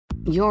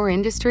Your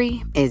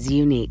industry is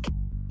unique.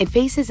 It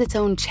faces its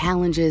own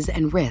challenges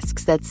and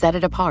risks that set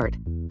it apart.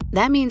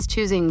 That means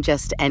choosing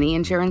just any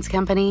insurance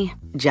company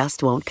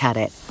just won't cut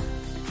it.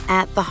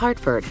 At The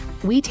Hartford,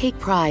 we take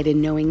pride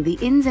in knowing the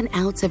ins and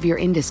outs of your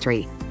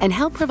industry and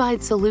help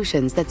provide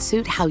solutions that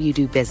suit how you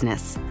do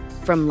business.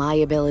 From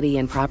liability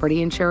and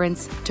property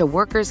insurance to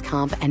workers'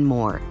 comp and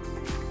more.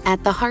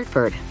 At The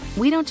Hartford,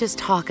 we don't just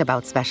talk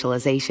about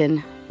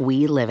specialization,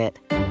 we live it.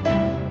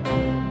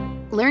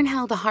 Learn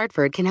how The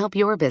Hartford can help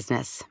your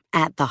business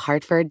at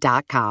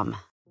thehartford.com.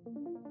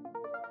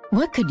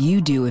 What could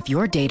you do if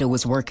your data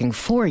was working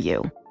for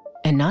you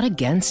and not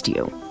against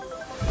you?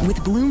 With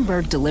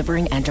Bloomberg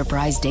delivering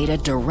enterprise data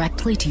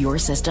directly to your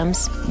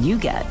systems, you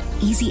get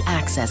easy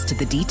access to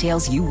the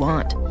details you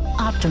want,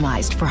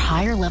 optimized for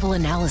higher-level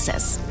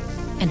analysis,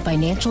 and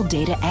financial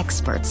data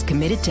experts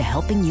committed to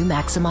helping you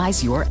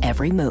maximize your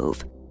every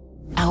move.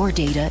 Our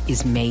data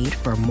is made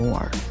for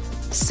more,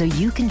 so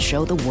you can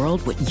show the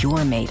world what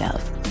you're made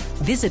of.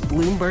 Visit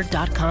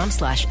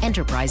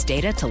Bloomberg.com/enterprise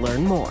data to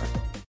learn more.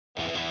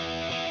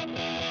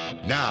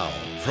 Now,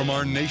 from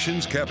our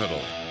nation's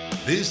capital,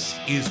 this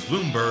is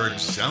Bloomberg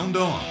Sound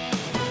On.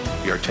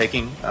 We are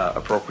taking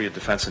appropriate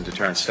defense and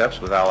deterrence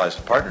steps with allies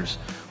and partners.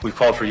 We've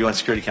called for UN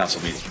Security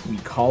Council meeting. We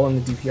call on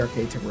the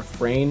DPRK to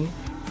refrain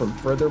from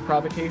further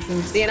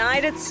provocations. The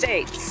United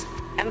States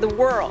and the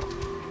world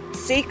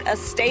seek a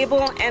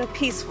stable and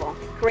peaceful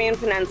Korean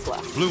Peninsula.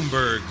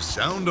 Bloomberg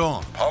Sound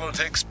On.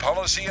 Politics,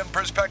 policy, and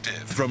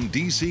perspective from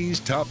D.C.'s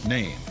top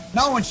name.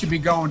 No one should be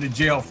going to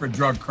jail for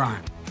drug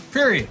crime,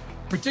 period.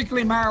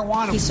 Particularly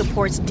marijuana. He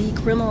supports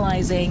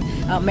decriminalizing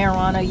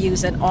marijuana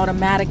use and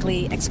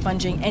automatically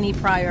expunging any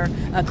prior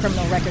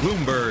criminal record.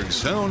 Bloomberg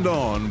Sound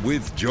On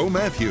with Joe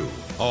Matthew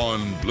on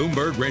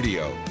Bloomberg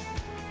Radio.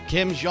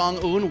 Kim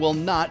Jong-un will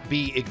not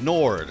be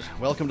ignored.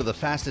 Welcome to the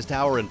fastest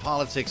hour in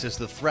politics as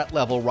the threat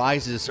level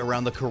rises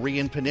around the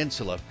Korean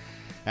Peninsula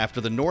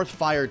after the North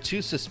fired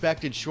 2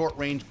 suspected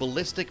short-range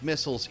ballistic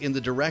missiles in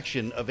the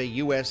direction of a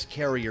U.S.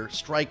 carrier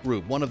strike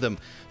group, one of them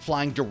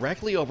flying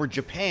directly over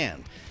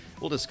Japan.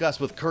 We'll discuss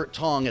with Kurt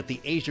Tong at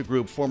the Asia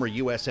Group, former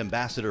U.S.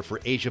 ambassador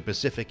for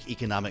Asia-Pacific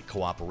Economic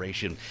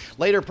Cooperation.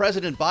 Later,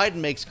 President Biden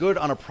makes good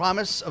on a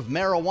promise of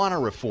marijuana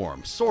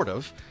reform, sort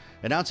of,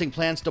 announcing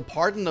plans to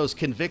pardon those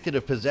convicted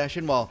of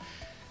possession while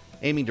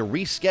aiming to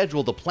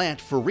reschedule the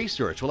plant for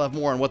research. We'll have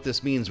more on what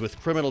this means with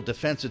criminal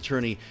defense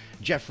attorney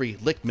Jeffrey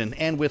Lichtman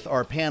and with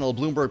our panel.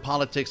 Bloomberg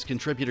Politics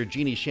contributor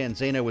Jeannie Sheehan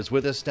Zaino is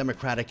with us,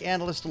 Democratic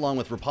analyst, along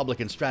with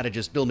Republican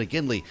strategist Bill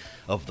McGinley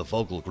of the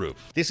Vogel Group.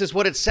 This is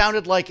what it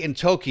sounded like in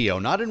Tokyo,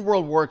 not in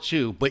World War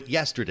II, but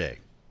yesterday,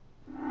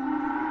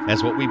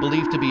 as what we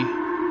believe to be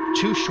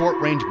 2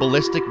 short-range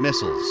ballistic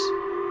missiles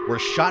were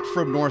shot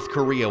from North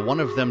Korea, one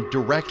of them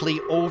directly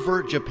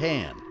over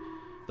Japan.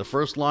 The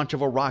first launch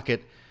of a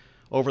rocket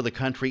over the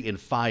country in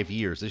 5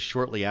 years. This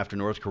shortly after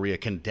North Korea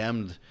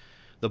condemned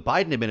the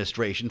Biden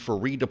administration for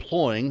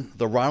redeploying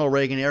the Ronald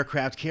Reagan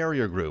Aircraft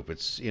Carrier Group.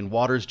 It's in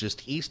waters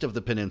just east of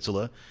the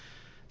peninsula.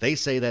 They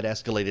say that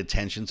escalated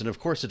tensions, and of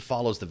course it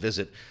follows the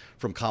visit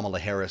from Kamala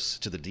Harris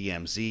to the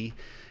DMZ.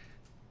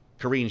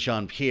 Karine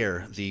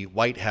Jean-Pierre, the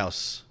White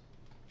House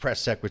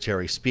press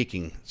secretary,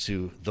 speaking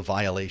to the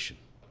violation.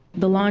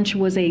 The launch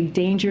was a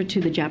danger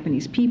to the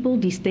Japanese people,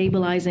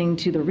 destabilizing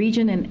to the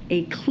region, and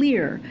a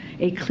clear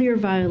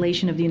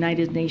violation of the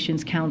United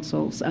Nations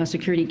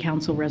Security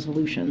Council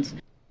resolutions.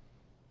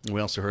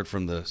 We also heard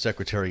from the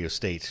Secretary of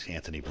State,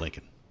 Antony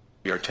Blinken.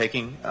 We are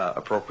taking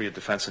appropriate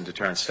defense and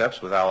deterrence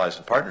steps with allies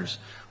and partners.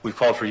 We've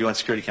called for UN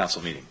Security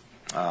Council meeting,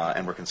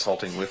 and we're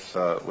consulting with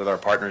our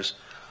partners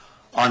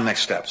on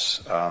next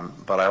steps.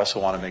 But I also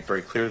want to make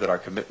very clear that our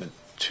commitment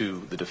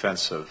to the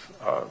defense of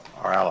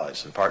our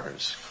allies and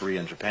partners, Korea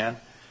and Japan,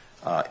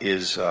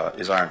 is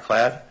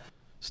ironclad.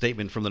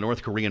 Statement from the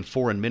North Korean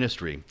Foreign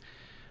Ministry.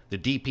 The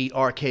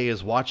DPRK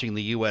is watching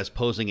the U.S.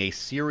 posing a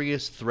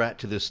serious threat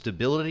to the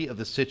stability of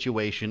the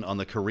situation on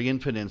the Korean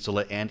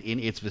Peninsula and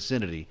in its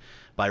vicinity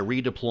by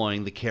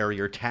redeploying the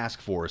carrier task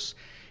force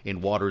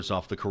in waters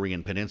off the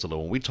Korean Peninsula.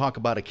 When we talk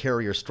about a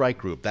carrier strike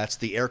group, that's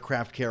the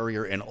aircraft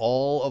carrier and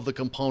all of the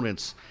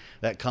components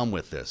that come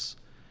with this.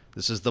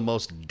 This is the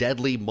most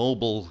deadly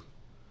mobile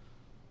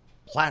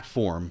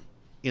platform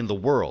in the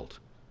world.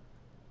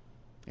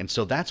 And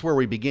so that's where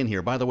we begin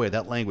here. By the way,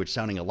 that language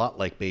sounding a lot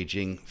like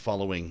Beijing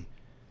following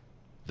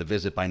the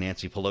visit by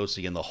Nancy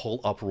Pelosi and the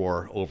whole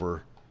uproar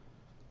over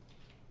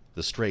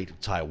the Strait of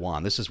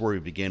Taiwan. This is where we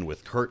begin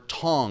with Kurt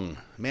Tong,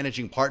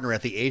 managing partner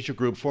at the Asia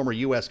Group, former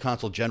U.S.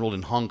 Consul General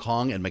in Hong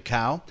Kong and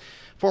Macau,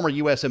 former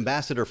U.S.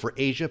 Ambassador for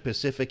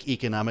Asia-Pacific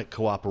Economic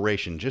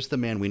Cooperation. Just the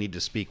man we need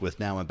to speak with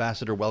now.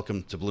 Ambassador,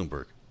 welcome to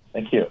Bloomberg.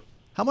 Thank you.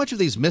 How much of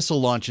these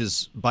missile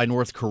launches by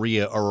North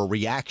Korea are a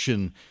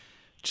reaction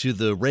to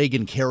the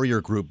Reagan carrier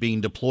group being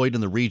deployed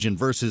in the region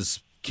versus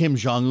Kim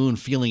Jong-un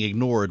feeling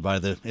ignored by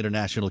the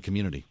international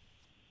community?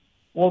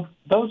 Well,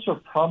 those are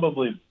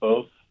probably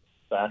both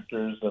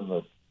factors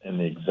in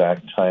the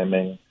exact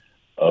timing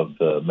of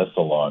the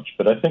missile launch.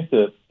 But I think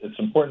that it's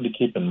important to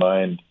keep in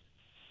mind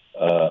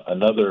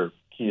another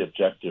key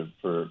objective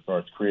for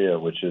North Korea,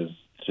 which is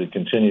to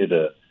continue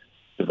to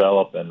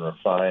develop and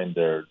refine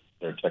their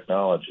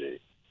technology,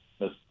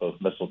 both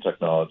missile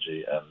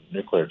technology and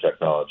nuclear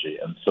technology.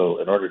 And so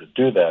in order to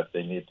do that,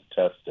 they need to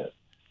test it.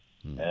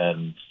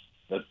 And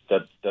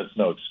that's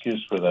no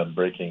excuse for them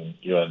breaking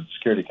UN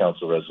Security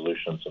Council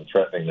resolutions and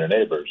threatening their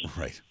neighbors.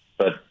 Right.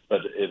 But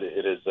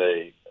it is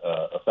a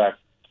fact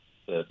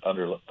that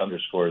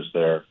underscores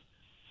the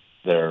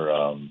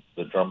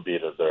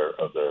drumbeat of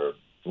their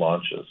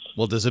launches.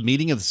 Well, does a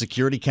meeting of the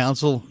Security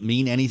Council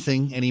mean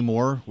anything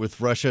anymore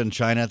with Russia and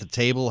China at the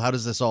table? How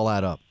does this all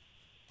add up?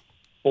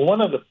 Well,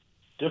 one of the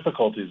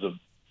difficulties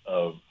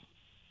of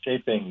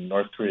shaping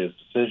North Korea's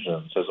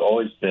decisions has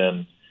always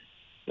been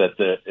that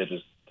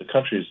the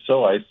country is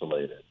so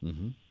isolated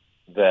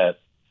that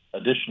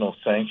additional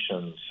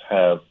sanctions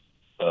have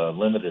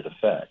limited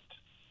effect.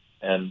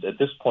 And at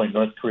this point,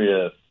 North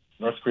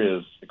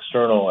Korea's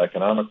external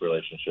economic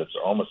relationships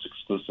are almost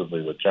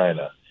exclusively with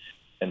China.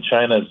 And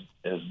China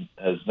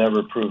has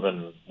never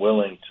proven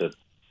willing to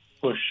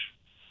push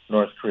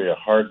North Korea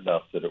hard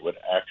enough that it would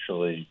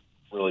actually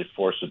really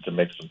force it to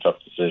make some tough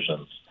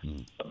decisions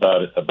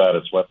about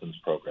its weapons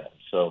program.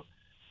 So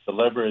the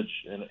leverage,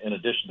 in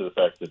addition to the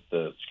fact that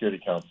the Security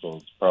Council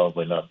is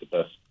probably not the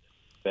best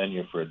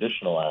venue for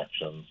additional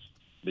actions,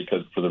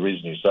 because for the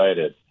reason you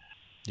cited,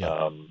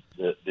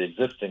 the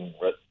existing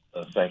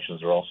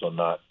sanctions are also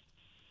not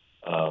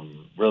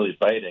really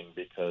biting,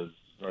 because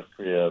North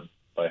Korea,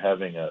 by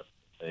having a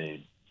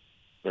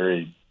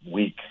very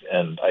weak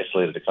and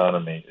isolated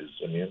economy, is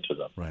immune to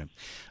them. Right.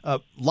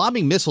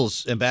 Lobbing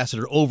missiles,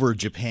 Ambassador, over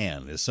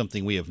Japan is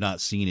something we have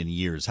not seen in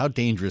years. How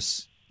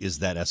dangerous is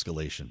that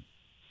escalation?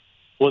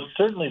 Well, it's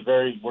certainly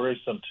very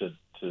worrisome to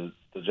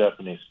the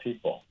Japanese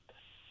people.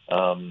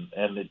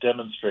 And it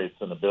demonstrates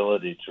an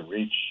ability to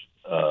reach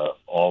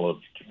all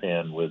of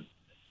Japan with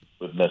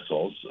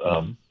missiles.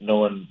 No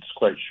one's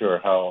quite sure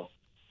how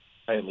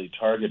tightly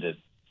targeted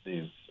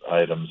these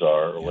items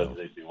are, or whether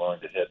they'd be willing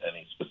to hit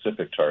any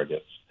specific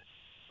targets.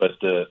 But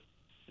the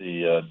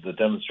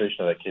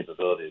demonstration of that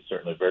capability is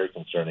certainly very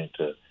concerning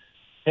to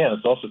Japan.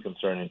 It's also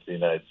concerning to the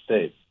United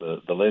States.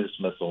 The latest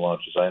missile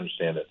launch, as I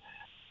understand it,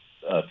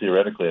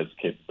 theoretically has the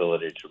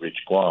capability to reach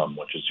Guam,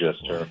 which is U.S.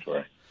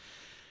 territory.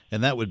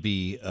 And that would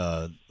be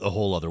a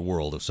whole other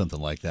world if something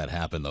like that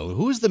happened, though.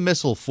 Who is the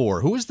missile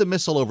for? Who is the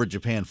missile over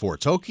Japan for?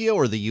 Tokyo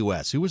or the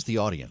U.S.? Who is the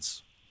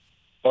audience?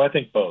 Well, I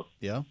think both.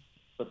 Yeah?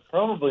 But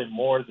probably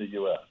more the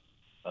U.S.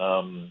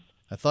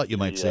 I thought you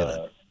might say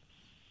that.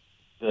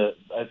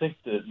 I think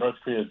that North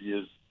Korea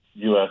views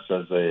U.S.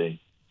 as a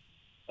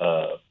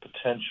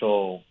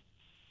potential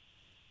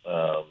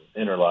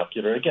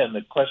interlocutor. Again,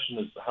 the question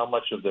is how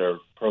much of their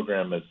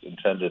program is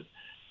intended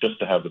just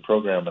to have the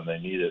program and they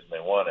need it and they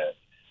want it,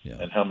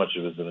 and how much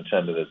of it is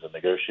intended as a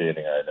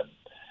negotiating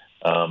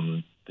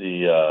item.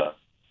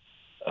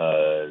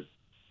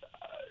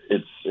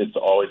 It's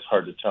always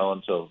hard to tell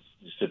until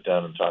you sit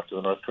down and talk to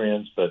the North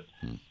Koreans, but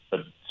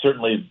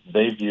certainly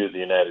they view the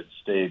United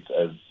States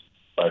as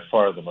by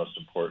far the most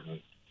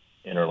important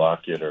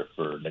interlocutor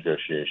for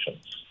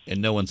negotiations.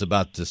 And no one's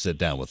about to sit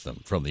down with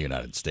them from the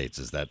United States.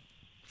 Is that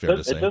fair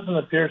to say? It doesn't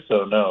appear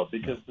so, no,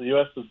 because the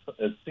U.S.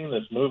 has seen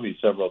this movie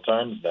several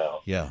times now.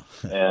 Yeah.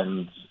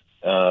 And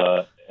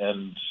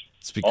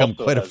it's become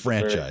quite a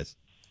franchise.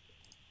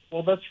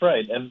 Well, that's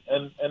right.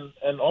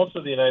 And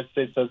also the United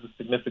States has a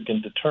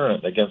significant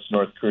deterrent against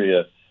North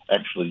Korea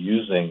actually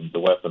using the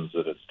weapons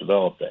that it's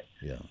developing.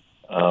 Yeah.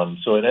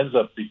 So it ends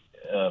up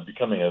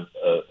becoming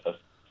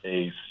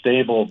a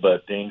stable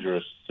but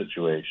dangerous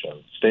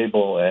situation.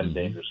 Stable and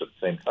dangerous at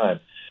the same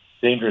time.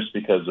 Dangerous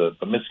because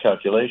a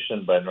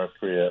miscalculation by North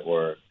Korea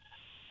or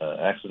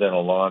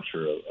accidental launch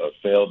or a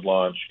failed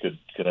launch could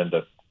end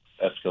up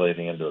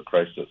escalating into a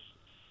crisis.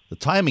 The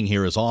timing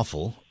here is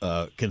awful,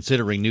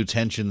 considering new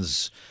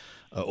tensions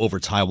over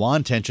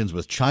Taiwan, tensions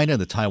with China,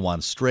 the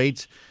Taiwan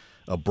Strait,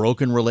 a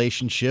broken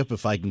relationship,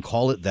 if I can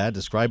call it that,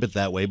 describe it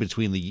that way,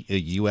 between the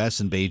U.S.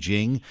 and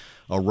Beijing,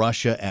 a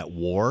Russia at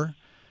war.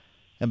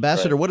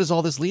 Ambassador, what is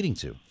all this leading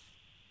to?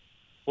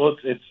 Well,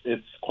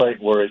 it's quite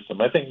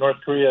worrisome. I think North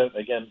Korea,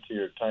 again, to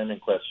your timing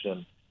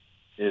question,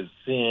 is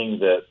seeing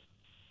that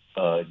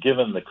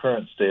given the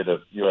current state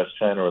of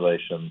U.S.-China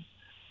relations,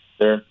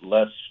 they're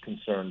less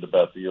concerned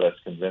about the U.S.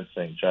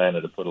 convincing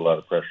China to put a lot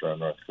of pressure on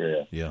North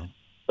Korea. Yeah.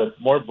 But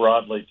more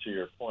broadly, to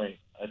your point,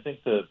 I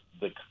think the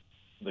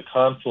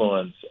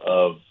confluence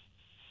of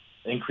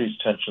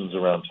increased tensions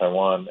around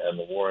Taiwan and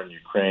the war in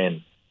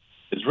Ukraine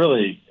is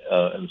really,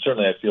 and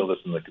certainly I feel this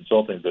in the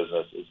consulting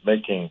business, is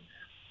making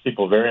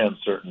people very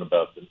uncertain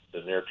about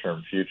the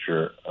near-term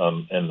future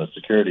in the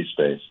security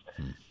space.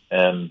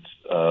 And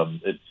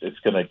it's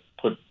going to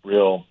put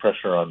real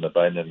pressure on the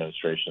Biden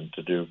administration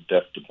to do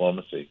deft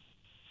diplomacy.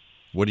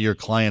 What are your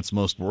clients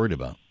most worried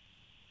about?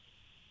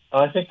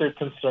 I think they're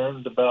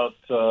concerned about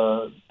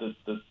that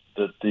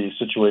the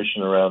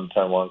situation around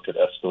Taiwan could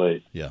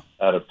escalate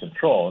out of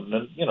control. And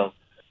then,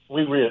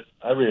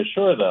 I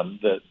reassure them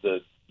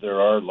that there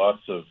are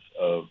lots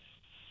of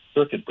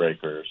circuit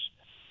breakers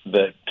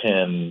that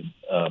can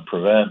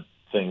prevent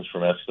things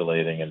from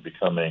escalating and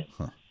becoming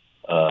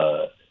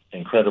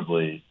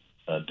incredibly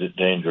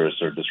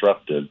dangerous or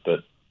disruptive.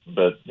 But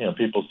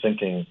people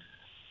sinking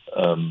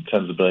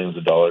tens of billions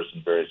of dollars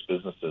in various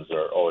businesses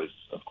are always,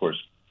 of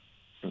course,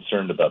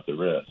 concerned about the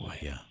risk. Well,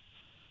 yeah.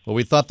 Well,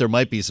 we thought there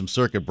might be some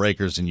circuit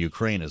breakers in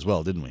Ukraine as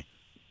well, didn't we?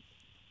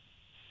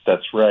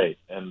 That's right.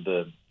 And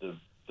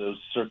those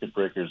circuit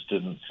breakers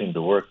didn't seem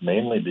to work,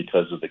 mainly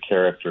because of the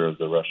character of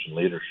the Russian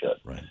leadership.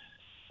 Right.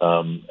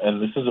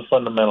 And this is a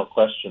fundamental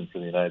question for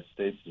the United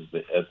States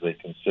as they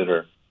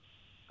consider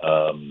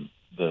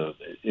the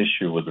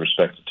issue with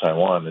respect to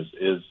Taiwan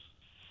is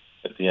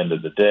at the end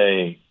of the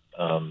day,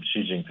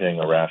 Xi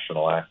Jinping a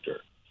rational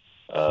actor?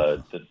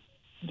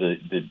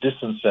 The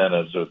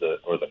disincentives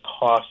or the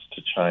cost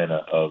to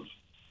China of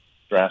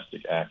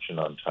drastic action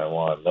on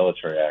Taiwan,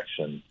 military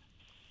action,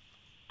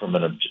 from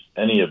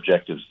any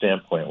objective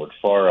standpoint, would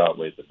far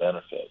outweigh the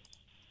benefits.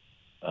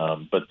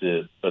 But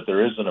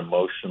there is an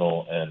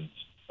emotional and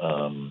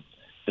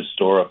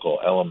historical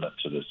element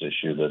to this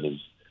issue that is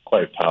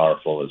quite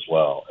powerful as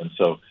well. And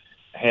so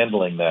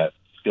handling that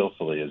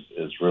skillfully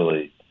is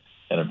really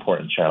an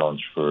important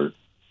challenge for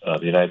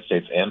the United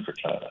States and for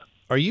China.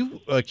 Are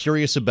you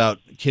curious about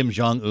Kim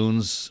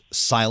Jong-un's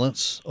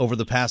silence over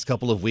the past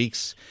couple of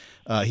weeks?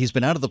 He's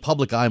been out of the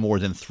public eye more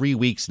than 3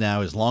 weeks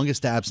now, his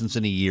longest absence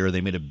in a year.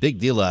 They made a big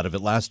deal out of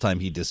it last time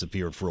he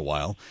disappeared for a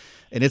while.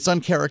 And it's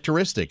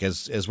uncharacteristic.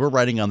 As we're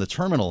writing on the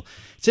terminal,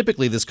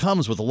 typically this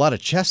comes with a lot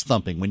of chest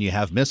thumping when you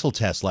have missile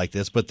tests like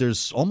this, but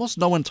there's almost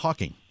no one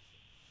talking.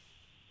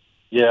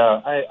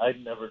 Yeah, I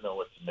never know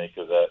what to make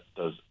of that.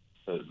 Those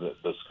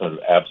kind of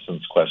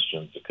absence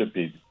questions. It could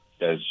be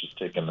guys just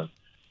taking a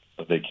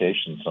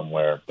vacation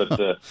somewhere,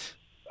 but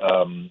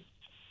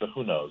but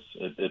who knows?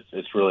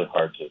 It's really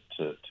hard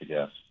to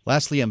guess.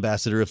 Lastly,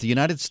 Ambassador, if the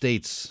United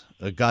States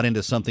got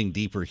into something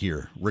deeper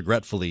here,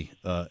 regretfully,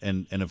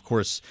 and of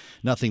course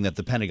nothing that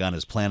the Pentagon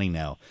is planning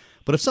now,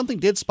 but if something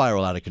did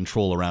spiral out of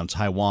control around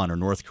Taiwan or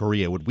North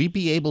Korea, would we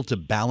be able to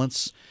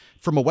balance,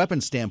 from a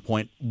weapons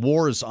standpoint,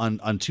 wars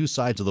on two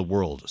sides of the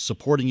world,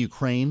 supporting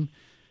Ukraine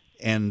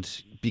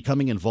and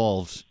becoming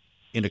involved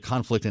in a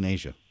conflict in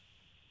Asia?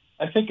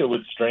 I think it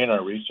would strain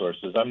our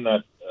resources. I'm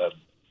not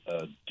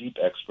a deep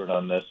expert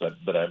on this,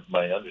 but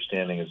my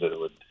understanding is that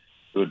it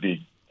would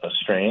be a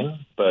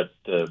strain. But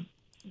the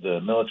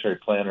military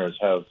planners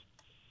have,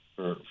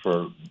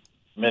 for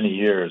many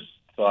years,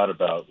 thought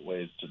about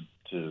ways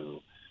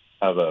to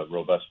have a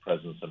robust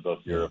presence in both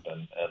Europe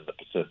and the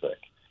Pacific,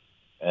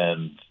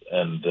 and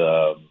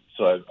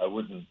so I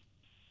wouldn't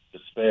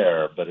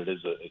despair, but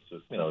it's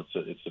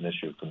an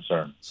issue of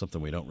concern.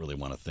 Something we don't really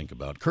want to think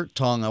about. Kurt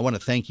Tong, I want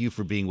to thank you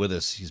for being with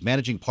us. He's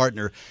managing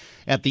partner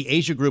at the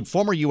Asia Group,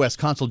 former U.S.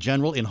 Consul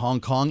General in Hong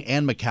Kong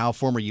and Macau,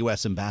 former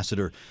U.S.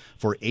 Ambassador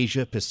for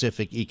Asia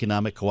Pacific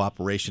Economic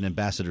Cooperation.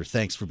 Ambassador,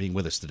 thanks for being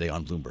with us today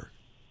on Bloomberg.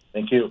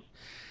 Thank you.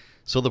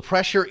 So the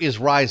pressure is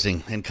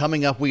rising, and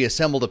coming up, we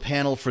assembled a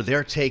panel for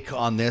their take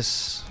on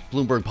this.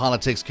 Bloomberg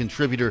Politics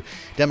contributor,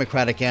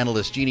 Democratic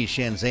analyst Jeannie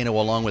Sheehan Zaino,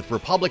 along with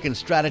Republican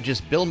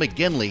strategist Bill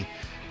McGinley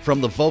from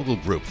the Vogel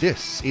Group.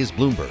 This is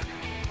Bloomberg.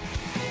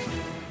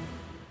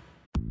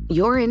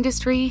 Your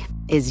industry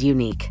is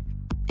unique.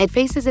 It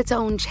faces its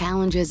own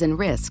challenges and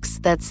risks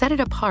that set it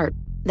apart.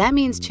 That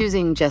means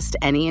choosing just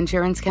any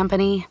insurance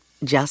company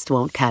just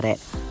won't cut it.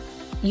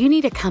 You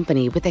need a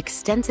company with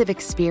extensive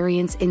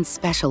experience in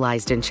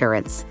specialized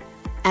insurance.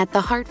 At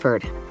The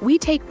Hartford, we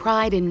take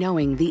pride in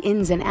knowing the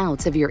ins and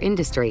outs of your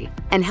industry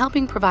and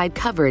helping provide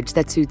coverage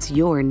that suits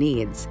your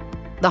needs.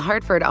 The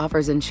Hartford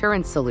offers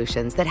insurance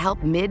solutions that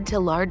help mid to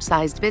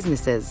large-sized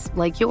businesses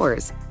like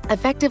yours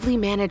effectively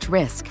manage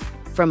risk,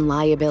 from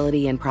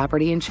liability and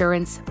property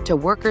insurance to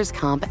workers'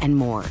 comp and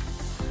more.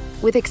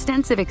 With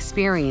extensive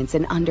experience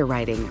in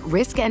underwriting,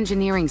 risk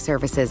engineering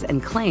services,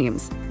 and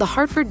claims, The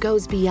Hartford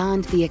goes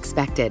beyond the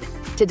expected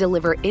to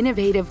deliver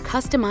innovative,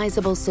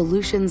 customizable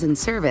solutions and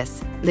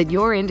service that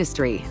your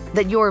industry,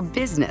 that your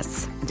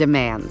business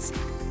demands.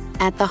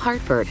 At The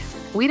Hartford,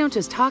 we don't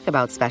just talk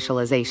about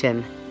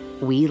specialization,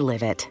 we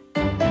live it.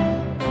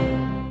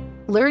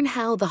 Learn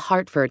how The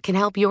Hartford can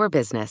help your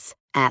business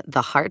at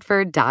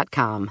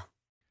thehartford.com.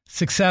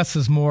 Success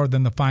is more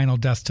than the final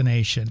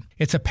destination.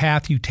 It's a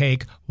path you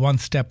take one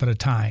step at a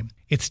time.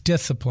 It's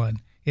discipline,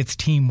 it's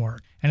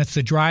teamwork, and it's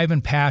the drive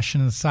and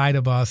passion inside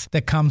of us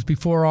that comes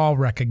before all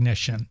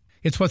recognition.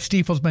 It's what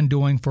Stifel's been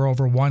doing for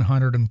over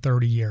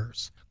 130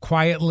 years.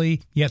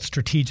 Quietly, yet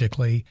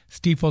strategically,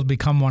 Stifel's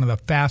become one of the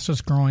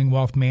fastest growing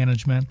wealth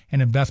management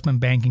and investment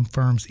banking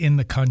firms in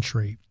the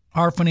country.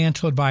 Our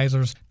financial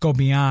advisors go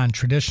beyond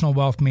traditional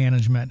wealth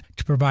management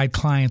to provide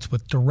clients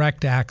with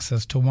direct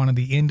access to one of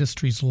the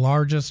industry's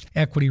largest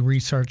equity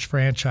research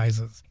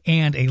franchises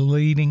and a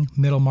leading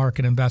middle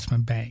market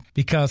investment bank.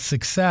 Because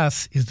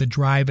success is the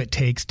drive it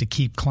takes to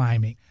keep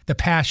climbing, the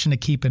passion to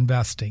keep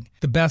investing,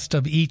 the best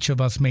of each of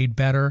us made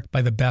better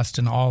by the best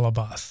in all of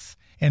us.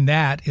 And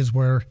that is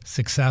where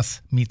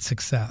success meets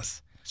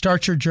success.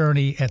 Start your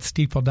journey at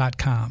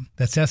Stifel.com.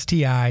 That's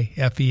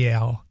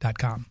Stifel.com.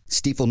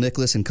 Stifel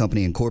Nicholas and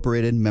Company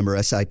Incorporated, member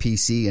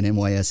SIPC and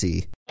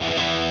NYSE.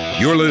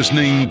 You're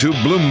listening to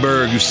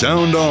Bloomberg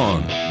Sound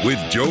On with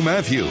Joe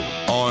Matthew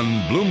on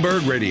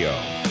Bloomberg Radio.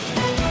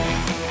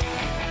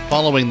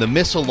 Following the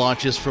missile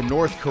launches from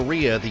North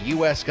Korea, the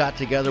U.S. got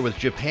together with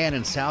Japan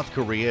and South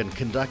Korea and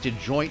conducted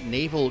joint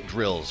naval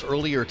drills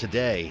earlier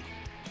today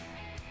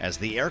as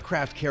the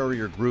aircraft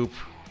carrier group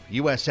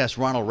USS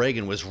Ronald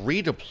Reagan was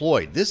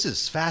redeployed. This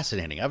is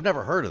fascinating. I've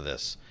never heard of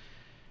this.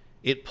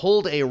 It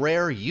pulled a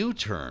rare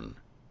U-turn.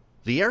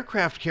 The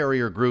aircraft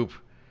carrier group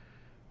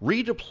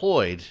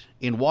redeployed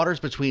in waters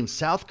between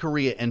South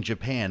Korea and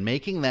Japan,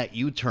 making that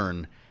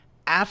U-turn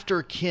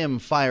after Kim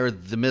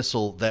fired the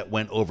missile that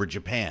went over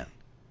Japan.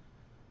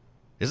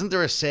 Isn't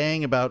there a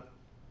saying about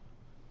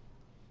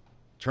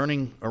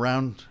turning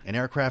around an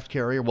aircraft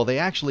carrier? Well, they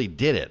actually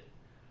did it.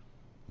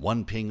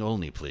 One ping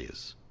only,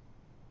 please.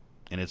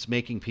 And it's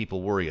making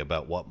people worry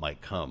about what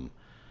might come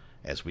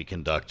as we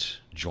conduct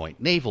joint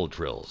naval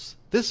drills.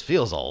 This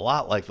feels a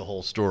lot like the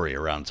whole story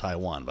around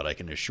Taiwan, but I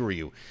can assure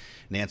you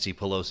Nancy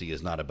Pelosi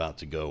is not about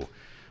to go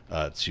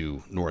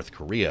to North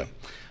Korea.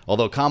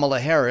 Although Kamala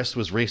Harris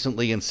was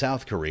recently in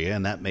South Korea,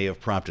 and that may have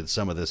prompted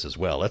some of this as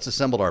well. Let's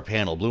assemble our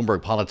panel.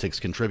 Bloomberg Politics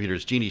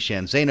contributors Jeannie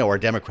Sheehan Zaino, our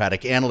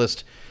Democratic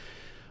analyst,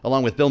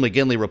 along with Bill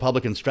McGinley,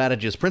 Republican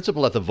strategist,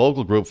 principal at the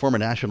Vogel Group, former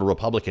National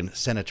Republican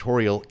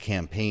Senatorial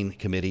Campaign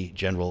Committee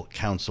General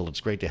Counsel. It's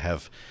great to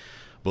have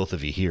both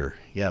of you here.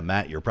 Yeah,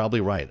 Matt, you're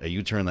probably right. A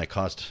U-turn that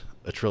cost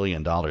 $1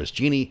 trillion.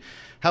 Jeannie,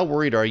 how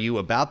worried are you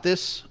about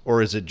this,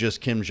 or is it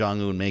just Kim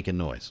Jong-un making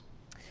noise?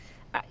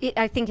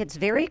 I think it's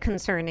very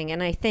concerning,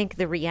 and I think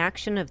the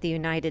reaction of the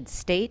United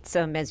States,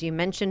 as you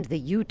mentioned, the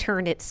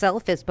U-turn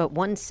itself is but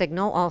one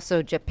signal.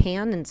 Also,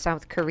 Japan and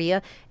South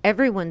Korea,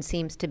 everyone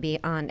seems to be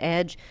on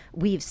edge.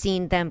 We've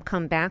seen them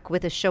come back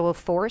with a show of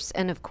force,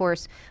 and of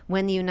course,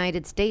 when the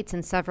United States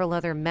and several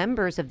other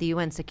members of the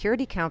UN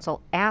Security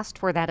Council asked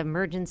for that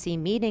emergency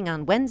meeting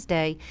on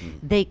Wednesday,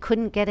 they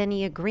couldn't get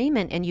any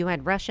agreement, and you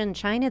had Russia and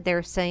China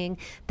there saying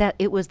that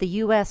it was the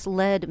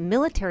U.S.-led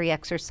military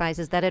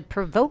exercises that had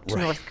provoked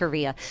North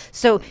Korea.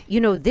 So,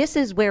 this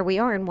is where we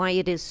are and why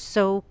it is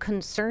so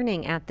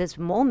concerning at this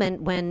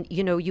moment when,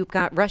 you've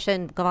got Russia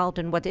involved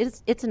in what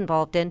it's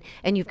involved in,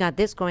 and you've got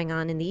this going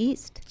on in the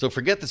East. So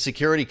forget the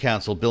Security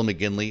Council, Bill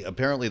McGinley.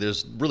 Apparently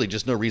there's really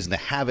just no reason to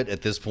have it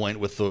at this point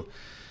with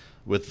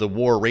the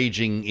war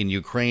raging in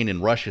Ukraine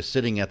and Russia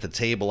sitting at the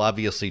table.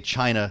 Obviously,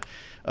 China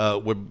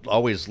would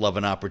always love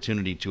an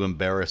opportunity to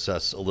embarrass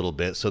us a little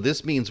bit. So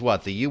this means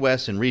what? The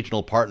U.S. and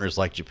regional partners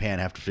like Japan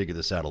have to figure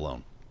this out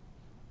alone.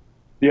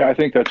 Yeah, I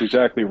think that's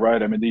exactly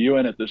right. I mean, the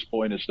UN at this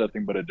point is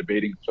nothing but a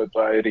debating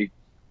society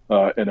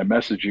and a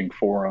messaging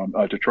forum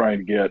to try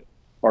and get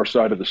our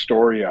side of the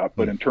story out.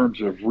 But in terms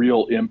of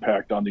real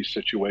impact on these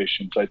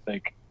situations, I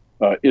think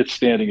its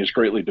standing is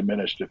greatly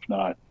diminished, if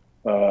not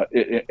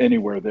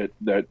anywhere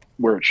that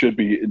where it should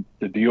be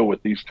to deal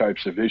with these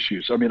types of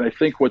issues. I mean, I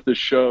think what this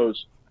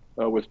shows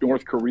with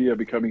North Korea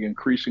becoming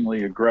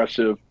increasingly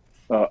aggressive.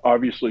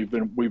 Obviously,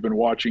 we've been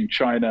watching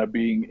China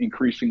being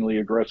increasingly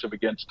aggressive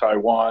against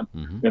Taiwan.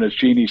 And as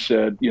Jeannie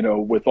said,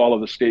 with all of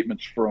the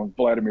statements from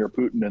Vladimir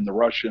Putin and the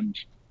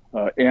Russians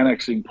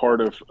annexing part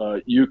of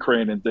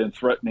Ukraine and then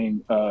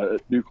threatening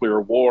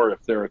nuclear war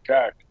if they're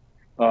attacked,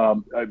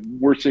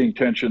 we're seeing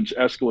tensions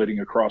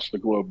escalating across the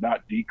globe,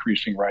 not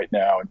decreasing right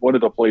now. And one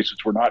of the places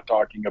we're not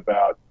talking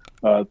about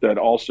that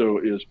also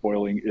is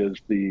boiling is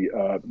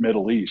the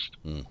Middle East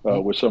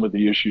with some of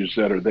the issues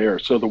that are there.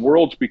 So the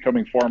world's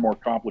becoming far more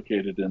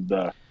complicated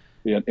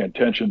and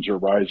tensions are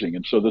rising.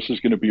 And so this is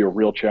going to be a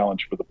real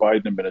challenge for the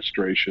Biden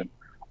administration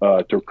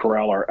to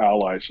corral our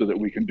allies so that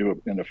we can do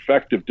an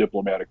effective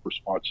diplomatic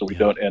response so we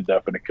don't end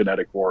up in a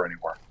kinetic war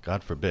anymore.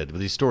 God forbid. But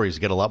these stories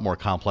get a lot more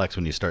complex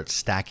when you start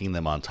stacking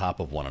them on top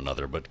of one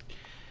another. But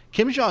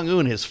Kim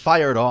Jong-un has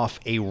fired off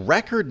a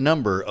record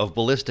number of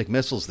ballistic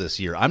missiles this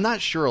year. I'm not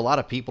sure a lot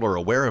of people are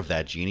aware of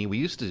that, Jeannie.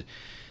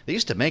 They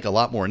used to make a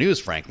lot more news,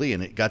 frankly,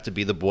 and it got to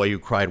be the boy who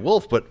cried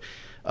wolf. But,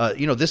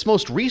 this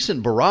most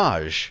recent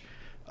barrage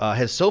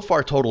has so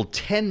far totaled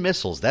 10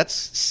 missiles. That's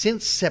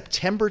since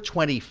September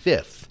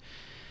 25th.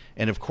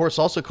 And, of course,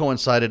 also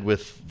coincided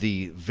with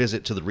the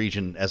visit to the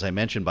region, as I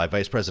mentioned, by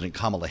Vice President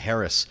Kamala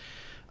Harris.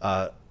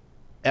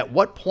 At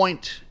what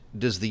point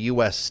does the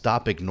U.S.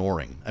 stop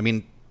ignoring? I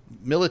mean,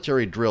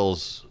 military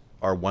drills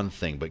are one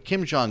thing, but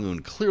Kim Jong-un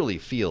clearly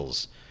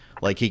feels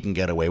like he can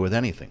get away with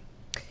anything.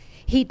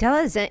 He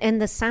does,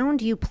 and the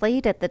sound you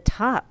played at the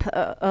top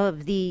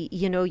of the,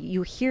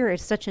 you hear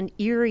is such an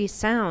eerie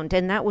sound,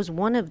 and that was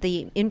one of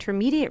the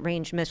intermediate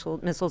range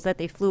missiles that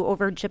they flew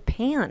over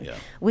Japan,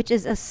 which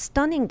is a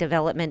stunning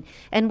development.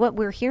 And what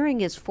we're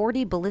hearing is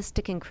 40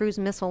 ballistic and cruise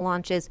missile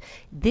launches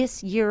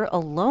this year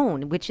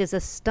alone, which is a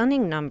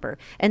stunning number.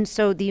 And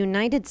so the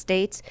United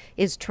States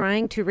is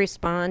trying to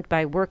respond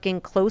by working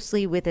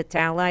closely with its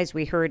allies.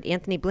 We heard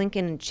Anthony Blinken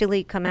in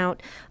Chile come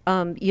out.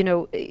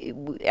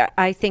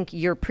 I think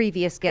your previous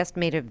previous guest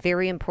made a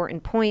very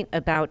important point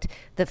about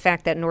the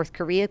fact that North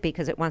Korea,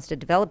 because it wants to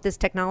develop this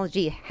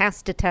technology,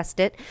 has to test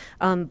it.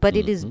 But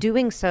it is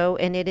doing so,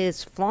 and it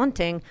is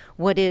flaunting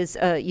what is,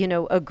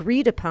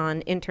 agreed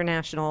upon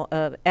international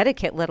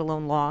etiquette, let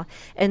alone law.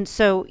 And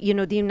so,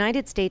 the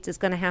United States is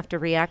going to have to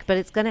react, but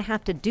it's going to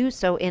have to do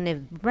so in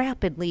a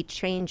rapidly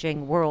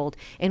changing world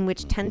in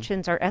which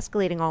tensions are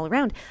escalating all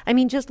around. I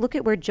mean, just look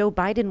at where Joe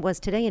Biden was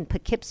today in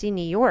Poughkeepsie,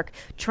 New York,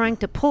 trying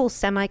to pull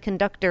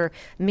semiconductor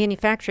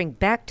manufacturing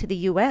back to the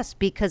U.S.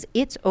 because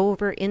it's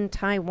over in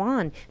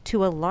Taiwan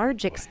to a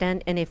large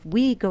extent. And if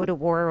we go to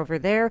war over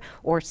there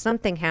or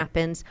something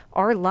happens,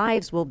 our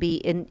lives will be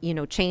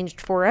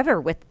changed forever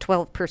with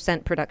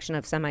 12% production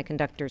of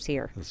semiconductors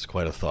here. That's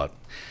quite a thought.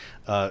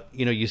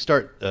 You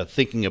start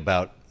thinking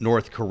about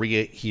North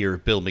Korea here,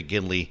 Bill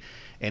McGinley,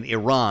 and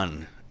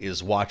Iran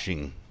is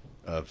watching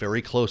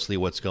very closely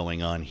what's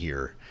going on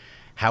here.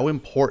 How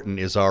important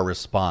is our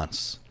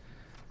response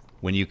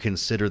when you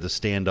consider the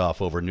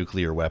standoff over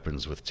nuclear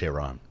weapons with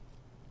Tehran?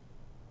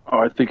 Oh,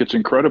 I think it's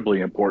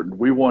incredibly important.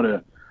 We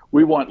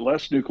want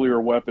less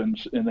nuclear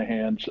weapons in the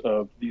hands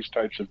of these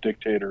types of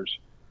dictators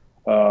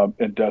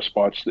and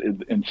despots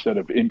instead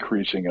of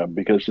increasing them,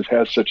 because it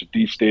has such a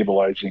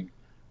destabilizing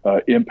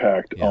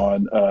impact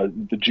on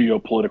the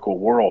geopolitical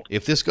world.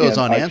 If this goes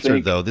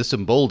unanswered, though, this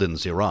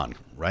emboldens Iran,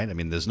 right? I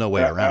mean, there's no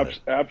way around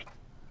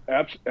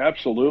it.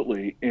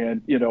 Absolutely.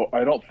 And,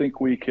 I don't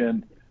think we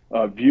can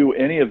view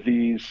any of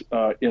these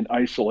in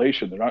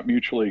isolation. They're not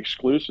mutually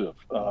exclusive.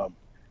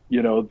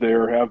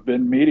 There have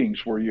been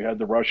meetings where you had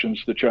the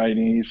Russians, the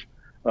Chinese,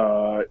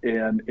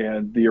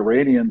 and the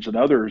Iranians and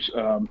others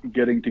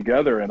getting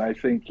together. And I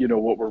think,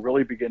 what we're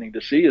really beginning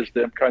to see is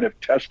them kind of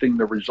testing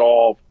the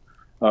resolve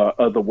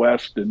of the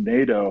West and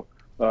NATO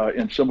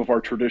and some of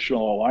our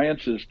traditional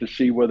alliances to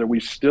see whether we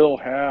still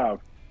have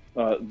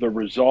the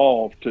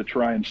resolve to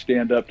try and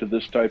stand up to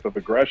this type of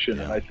aggression.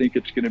 And I think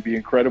it's going to be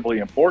incredibly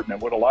important.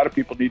 And what a lot of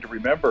people need to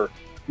remember,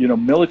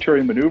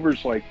 military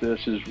maneuvers like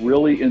this is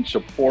really in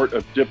support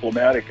of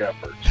diplomatic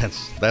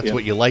efforts. That's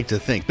what you like to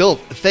think. Bill,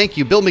 thank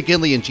you. Bill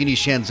McGinley and Jeannie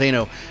Sheehan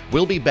Zaino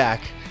will be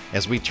back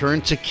as we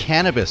turn to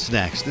cannabis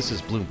next. This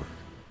is Bloomberg.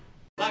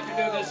 I'd like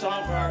to do this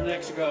song for our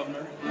next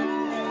governor.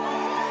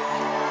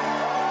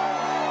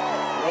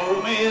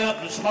 Roll me up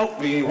and smoke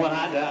me when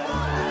I die.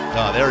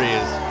 Oh, there he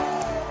is.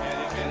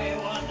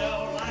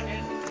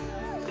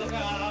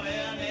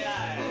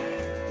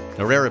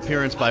 A rare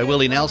appearance by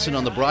Willie Nelson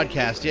on the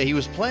broadcast. Yeah, he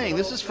was playing.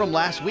 This is from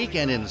last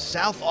weekend in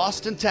South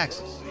Austin,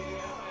 Texas.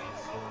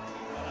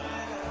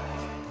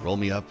 Roll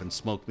me up and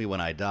smoke me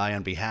when I die,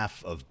 on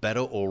behalf of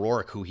Beto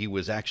O'Rourke, who he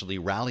was actually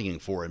rallying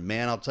for. And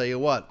man, I'll tell you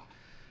what,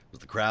 it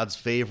was the crowd's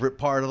favorite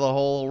part of the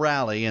whole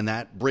rally. And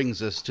that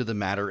brings us to the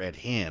matter at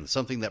hand,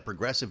 something that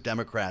progressive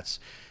Democrats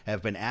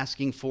have been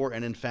asking for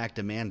and in fact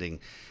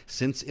demanding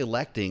since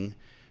electing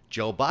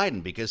Joe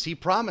Biden, because he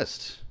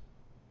promised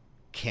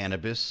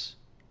cannabis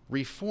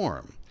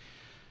reform.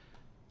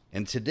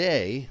 And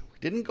today,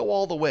 didn't go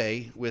all the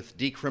way with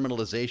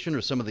decriminalization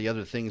or some of the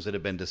other things that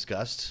have been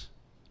discussed,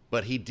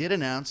 but he did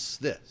announce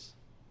this.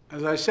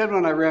 As I said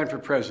when I ran for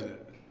president,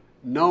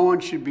 no one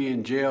should be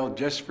in jail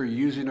just for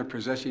using or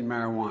possessing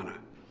marijuana.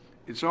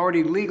 It's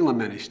already legal in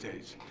many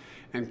states,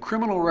 and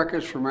criminal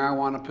records for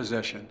marijuana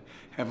possession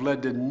have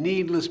led to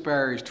needless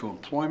barriers to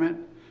employment,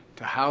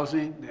 to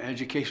housing, to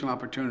educational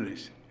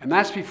opportunities. And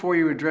that's before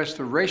you address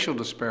the racial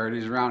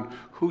disparities around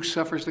who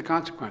suffers the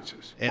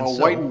consequences. And while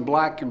so, white and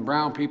black and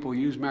brown people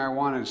use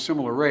marijuana at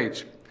similar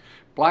rates,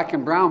 black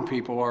and brown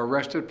people are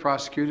arrested,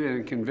 prosecuted,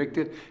 and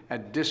convicted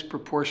at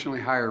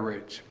disproportionately higher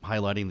rates.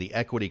 Highlighting the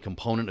equity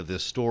component of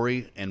this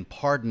story and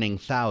pardoning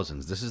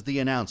thousands. This is the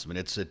announcement.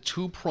 It's a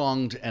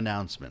two-pronged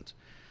announcement.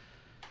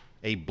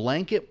 A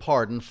blanket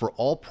pardon for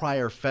all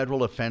prior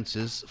federal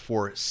offenses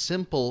for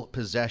simple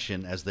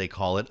possession, as they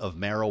call it, of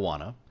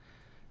marijuana.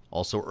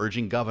 Also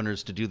urging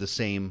governors to do the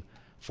same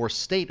for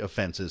state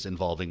offenses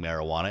involving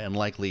marijuana and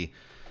likely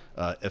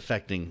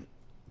affecting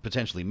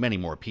potentially many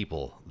more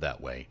people that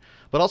way.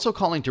 But also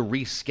calling to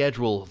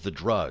reschedule the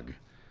drug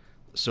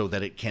so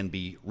that it can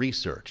be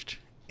researched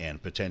and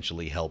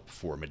potentially help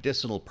for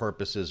medicinal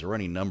purposes or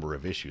any number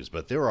of issues.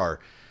 But there are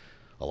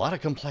a lot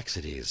of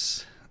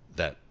complexities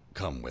that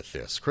come with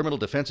this. Criminal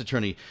defense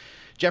attorney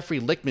Jeffrey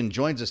Lichtman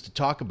joins us to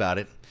talk about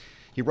it.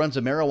 He runs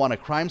a marijuana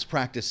crimes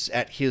practice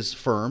at his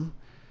firm,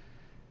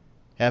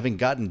 having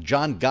gotten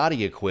John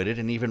Gotti acquitted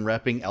and even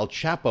repping El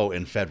Chapo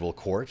in federal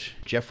court.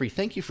 Jeffrey,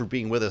 thank you for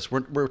being with us.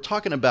 We're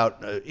talking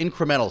about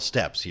incremental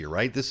steps here,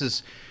 right? This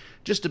is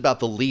just about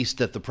the least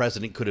that the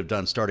president could have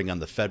done starting on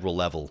the federal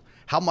level.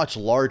 How much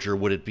larger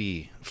would it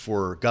be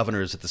for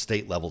governors at the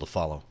state level to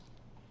follow?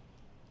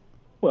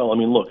 Well, I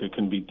mean, look, it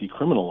can be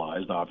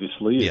decriminalized,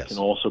 obviously. Yes. It can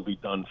also be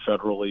done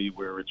federally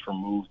where it's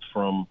removed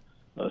from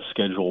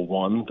Schedule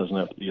 1. It doesn't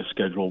have to be a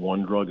Schedule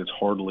 1 drug. It's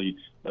hardly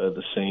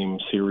the same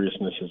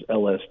seriousness as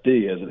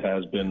LSD as it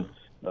has been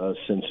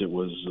since it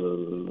was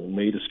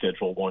made a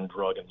Schedule 1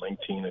 drug in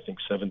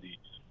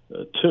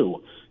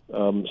 1972.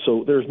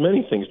 So there's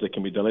many things that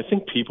can be done. I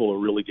think people are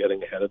really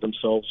getting ahead of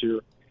themselves here.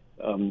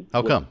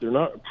 How come? What they're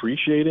not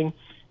appreciating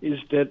is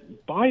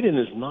that Biden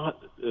is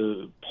not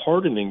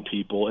pardoning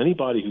people,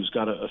 anybody who's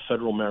got a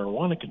federal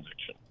marijuana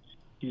conviction.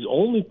 He's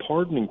only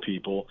pardoning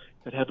people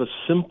that have a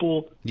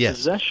simple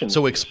possession.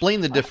 So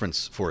explain the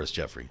difference for us,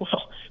 Jeffrey.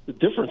 Well, the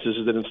difference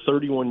is that in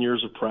 31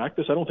 years of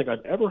practice, I don't think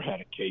I've ever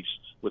had a case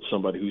with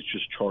somebody who's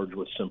just charged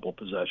with simple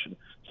possession.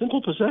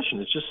 Simple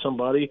possession is just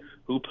somebody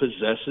who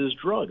possesses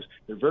drugs.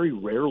 They're very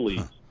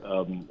rarely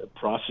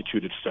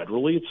prosecuted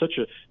federally. It's such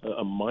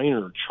a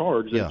minor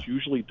charge that it's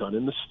usually done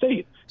in the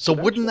state. So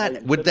would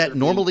that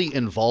normally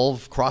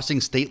involve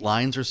crossing state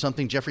lines or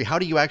something, Jeffrey? How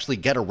do you actually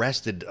get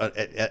arrested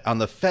on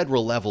the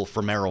federal level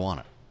for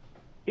marijuana?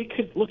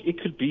 It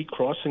could be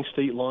crossing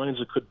state lines.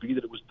 It could be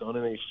that it was done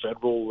in a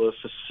federal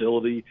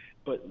facility.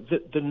 But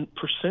the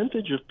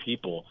percentage of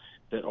people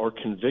that are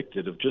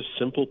convicted of just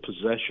simple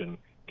possession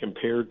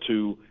compared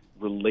to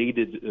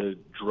related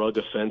drug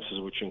offenses,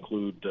 which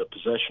include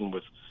possession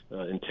with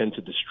intent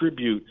to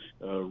distribute,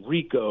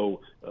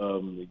 RICO,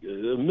 a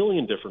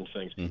million different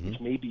things,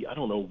 it's maybe,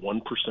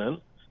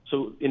 1%.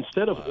 So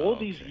instead of all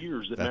these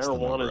years that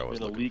marijuana has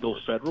been illegal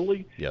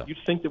federally, you'd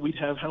think that we'd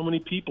have how many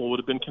people would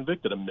have been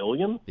convicted? 1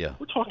 million? Yeah.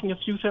 We're talking a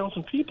few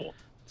thousand people.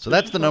 So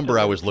that's the number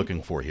I was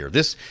looking for here.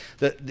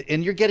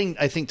 And you're getting,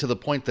 I think, to the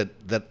point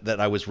that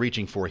I was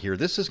reaching for here.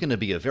 This is going to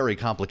be a very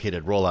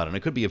complicated rollout, and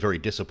it could be a very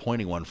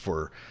disappointing one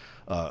for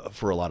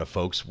a lot of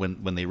folks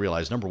when they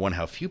realize, number one,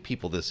 how few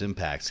people this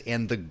impacts,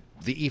 and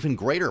the even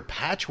greater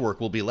patchwork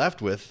we'll be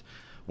left with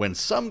when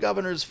some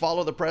governors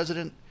follow the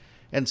president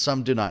and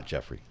some do not,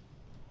 Jeffrey.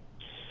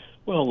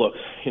 Well, look,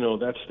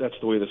 that's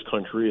the way this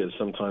country is.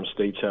 Sometimes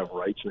states have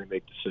rights and they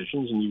make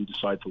decisions, and you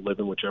decide to live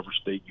in whichever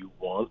state you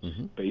want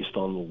based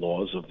on the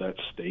laws of that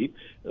state.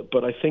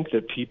 But I think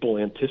that people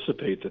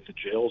anticipate that the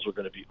jails are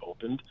going to be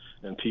opened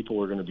and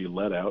people are going to be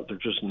let out. They're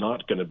just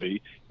not going to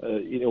be.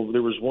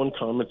 There was one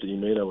comment that you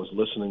made. I was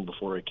listening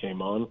before I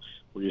came on,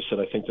 where you said,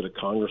 I think that a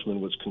congressman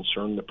was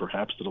concerned that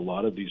perhaps that a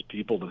lot of these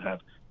people that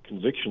have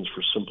convictions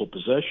for simple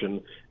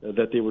possession,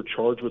 that they were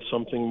charged with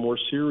something more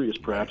serious,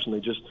 perhaps, and they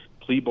just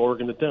plea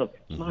bargained it down.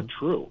 It's not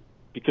true,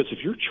 because if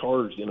you're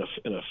charged in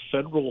a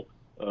federal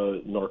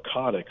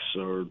narcotics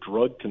or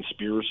drug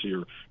conspiracy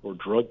or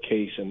drug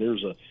case, and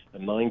there's a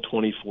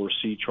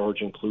 924C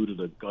charge included,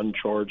 a gun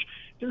charge,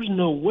 there's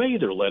no way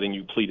they're letting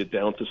you plead it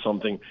down to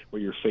something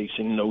where you're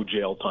facing no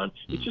jail time.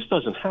 It just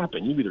doesn't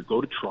happen. You either go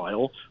to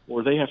trial,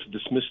 or they have to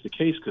dismiss the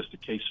case because the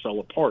case fell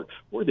apart,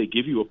 or they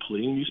give you a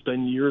plea and you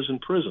spend years in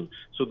prison.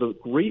 So the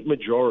great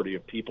majority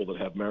of people that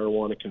have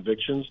marijuana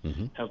convictions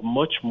have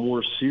much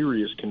more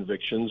serious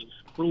convictions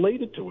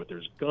related to it.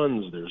 There's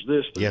guns, there's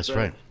this, there's that.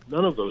 Right.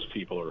 None of those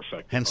people are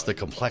affected. Hence the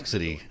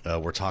complexity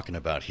we're talking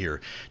about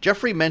here.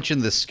 Jeffrey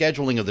mentioned the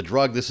scheduling of the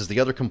drug. This is the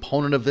other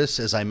component of this.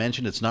 As I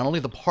mentioned, it's not only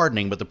the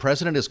pardoning, but the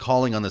president is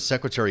calling on the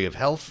Secretary of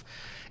Health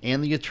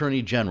and the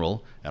Attorney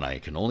General, and I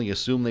can only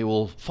assume they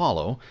will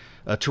follow,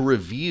 to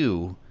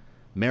review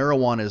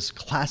marijuana's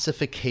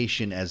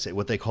classification as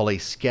what they call a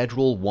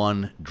Schedule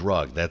I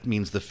drug. That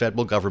means the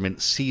federal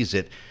government sees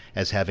it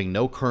as having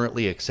no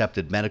currently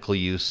accepted medical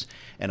use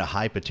and a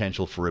high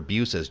potential for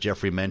abuse. As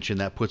Jeffrey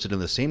mentioned, that puts it in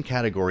the same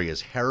category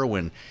as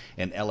heroin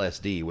and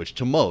LSD, which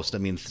to most,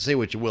 say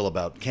what you will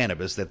about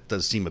cannabis, that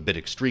does seem a bit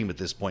extreme at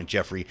this point,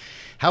 Jeffrey.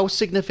 How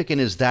significant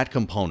is that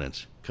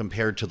component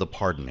compared to the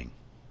pardoning?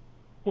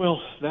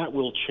 Well, that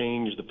will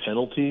change the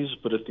penalties,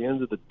 but at the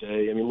end of the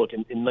day, look,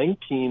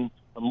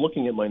 I'm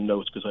looking at my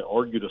notes because I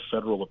argued a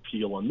federal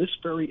appeal on this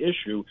very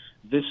issue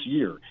this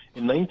year.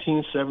 In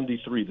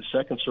 1973, the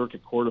Second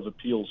Circuit Court of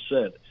Appeals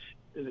said,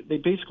 they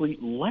basically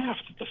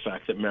laughed at the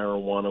fact that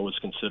marijuana was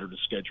considered a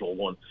Schedule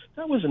I.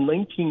 That was in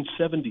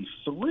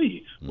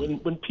 1973,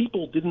 when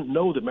people didn't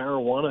know that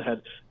marijuana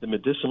had the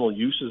medicinal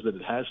uses that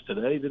it has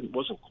today.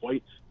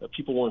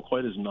 People weren't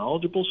quite as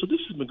knowledgeable. So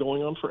this has been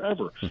going on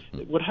forever.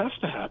 What has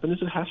to happen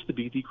is it has to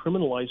be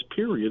decriminalized,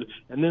 period,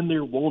 and then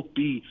there won't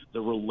be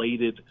the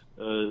related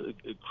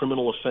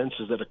criminal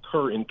offenses that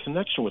occur in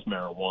connection with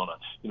marijuana.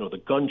 The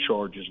gun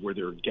charges where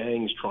there are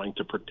gangs trying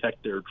to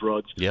protect their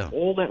drugs.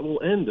 All that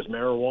will end if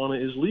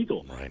marijuana is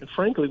legal. And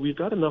frankly, we've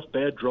got enough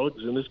bad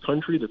drugs in this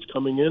country that's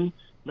coming in.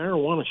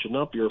 Marijuana should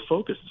not be our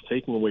focus. It's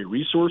taking away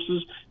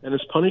resources, and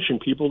it's punishing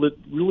people that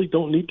really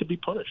don't need to be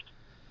punished.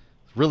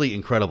 Really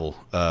incredible.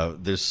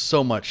 There's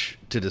so much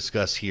to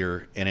discuss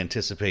here and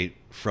anticipate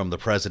from the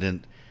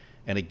president.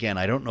 And again,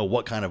 I don't know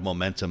what kind of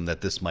momentum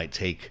that this might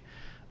take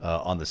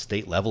on the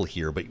state level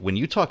here. But when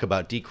you talk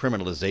about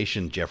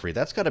decriminalization, Jeffrey,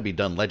 that's got to be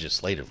done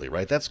legislatively,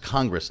 right? That's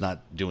Congress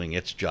not doing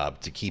its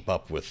job to keep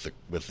up with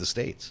the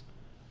states.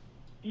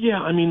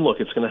 Yeah, look,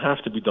 it's going to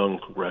have to be done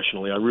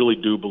congressionally. I really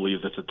do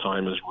believe that the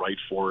time is right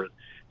for it.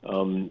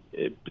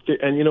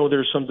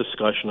 There's some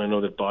discussion. I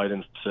know that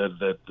Biden said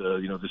that,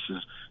 this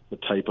is the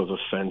type of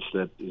offense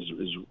that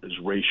is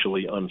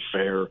racially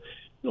unfair.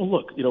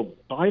 Look,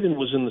 Biden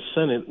was in the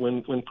Senate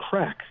when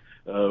crack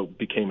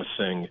became a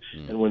thing,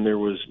 and when there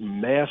was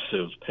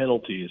massive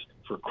penalties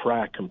for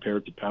crack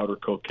compared to powder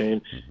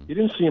cocaine, you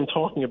didn't see him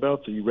talking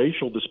about the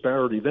racial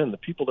disparity then. The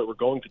people that were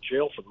going to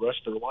jail for the rest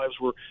of their lives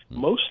were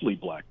mostly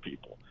black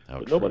people.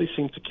 But nobody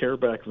seemed to care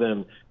back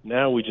then.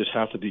 Now we just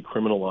have to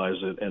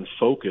decriminalize it and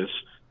focus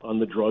on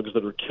the drugs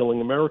that are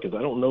killing Americans.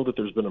 I don't know that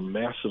there's been a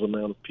massive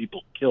amount of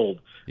people killed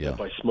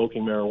by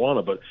smoking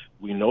marijuana, but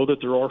we know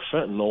that there are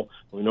fentanyl.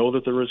 We know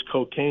that there is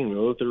cocaine. We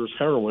know that there is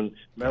heroin.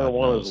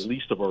 Marijuana is the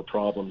least of our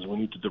problems. We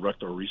need to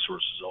direct our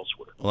resources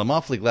elsewhere. Well, I'm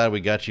awfully glad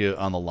we got you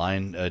on the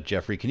line,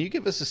 Jeffrey. Can you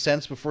give us a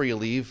sense before you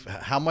leave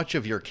how much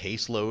of your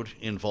caseload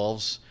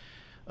involves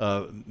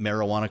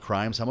marijuana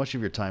crimes? How much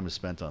of your time is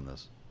spent on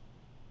this?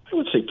 I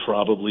would say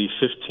probably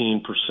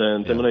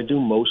 15%. I mean, I do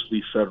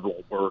mostly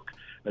federal work.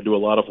 I do a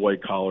lot of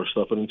white-collar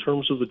stuff. But in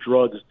terms of the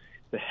drugs,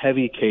 the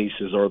heavy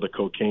cases are the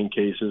cocaine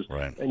cases.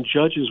 Right. And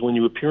judges, when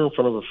you appear in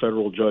front of a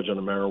federal judge on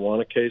a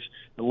marijuana case,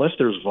 unless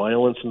there's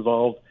violence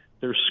involved,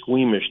 they're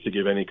squeamish to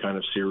give any kind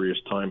of serious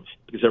time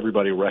because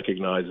everybody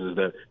recognizes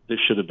that this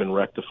should have been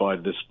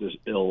rectified, this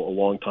ill, a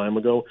long time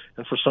ago.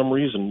 And for some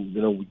reason,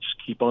 we just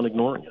keep on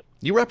ignoring it.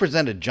 You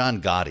represented John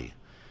Gotti.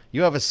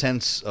 You have a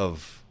sense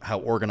of how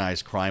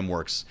organized crime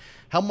works.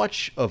 How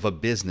much of a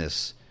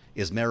business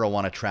is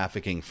marijuana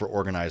trafficking for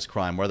organized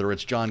crime, whether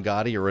it's John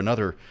Gotti or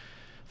another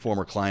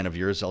former client of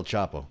yours, El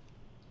Chapo?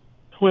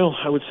 Well,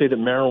 I would say that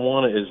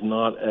marijuana is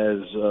not as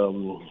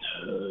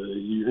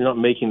you're not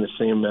making the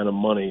same amount of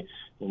money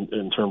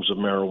in terms of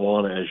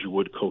marijuana as you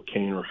would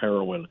cocaine or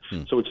heroin.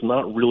 So it's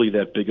not really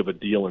that big of a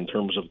deal in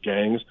terms of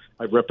gangs.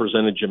 I've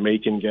represented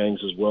Jamaican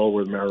gangs as well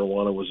where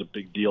marijuana was a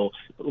big deal.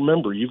 But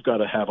remember, you've got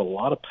to have a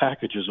lot of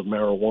packages of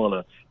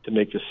marijuana to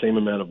make the same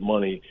amount of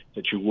money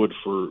that you would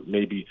for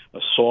maybe a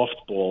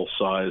softball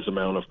size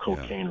amount of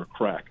cocaine or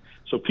crack.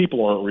 So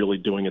people aren't really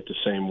doing it the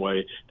same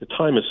way. The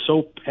time is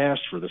so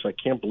past for this. I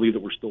can't believe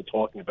that we're still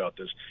talking about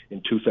this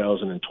in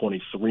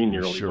 2023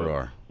 nearly.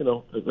 Sure but,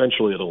 are.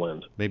 Eventually it'll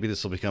end. Maybe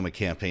this will become a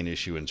campaign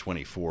issue in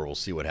 24. We'll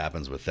see what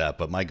happens with that.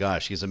 But my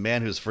gosh, he's a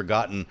man who's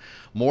forgotten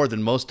more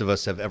than most of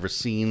us have ever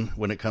seen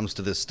when it comes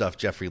to this stuff.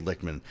 Jeffrey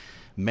Lichtman,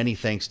 many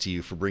thanks to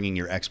you for bringing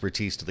your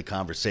expertise to the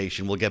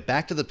conversation. We'll get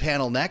back to the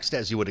panel next,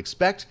 as you would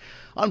expect,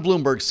 on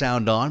Bloomberg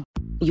Sound On.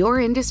 Your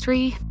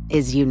industry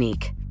is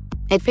unique.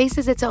 It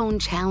faces its own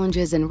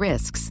challenges and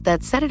risks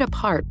that set it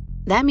apart.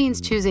 That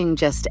means choosing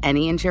just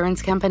any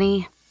insurance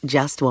company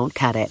just won't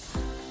cut it.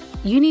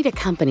 You need a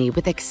company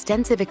with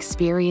extensive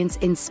experience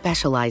in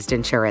specialized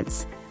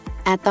insurance.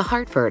 At The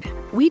Hartford,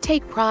 we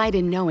take pride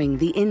in knowing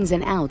the ins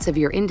and outs of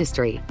your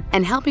industry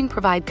and helping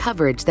provide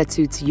coverage that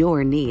suits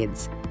your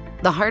needs.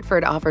 The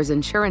Hartford offers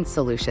insurance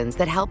solutions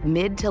that help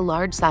mid to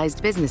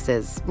large-sized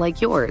businesses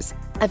like yours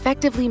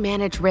effectively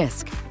manage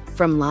risk,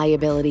 from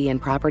liability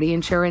and property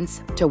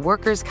insurance to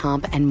workers'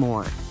 comp and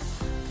more.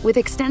 With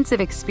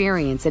extensive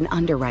experience in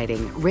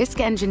underwriting,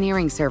 risk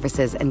engineering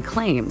services, and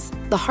claims,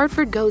 The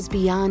Hartford goes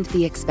beyond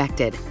the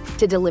expected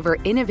to deliver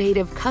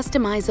innovative,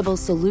 customizable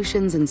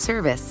solutions and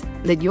service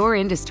that your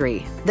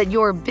industry, that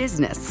your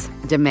business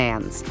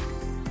demands.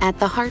 At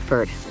The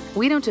Hartford,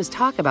 we don't just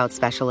talk about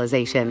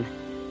specialization,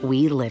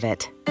 we live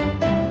it.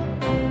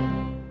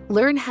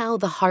 Learn how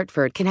The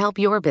Hartford can help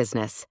your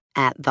business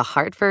at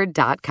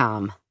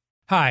thehartford.com.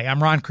 Hi,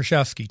 I'm Ron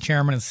Kraszewski,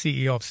 Chairman and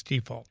CEO of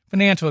Stifel.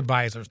 Financial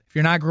advisors, if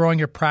you're not growing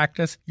your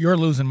practice, you're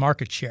losing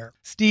market share.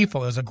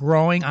 Stifel is a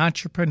growing,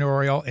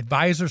 entrepreneurial,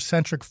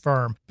 advisor-centric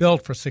firm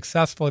built for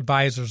successful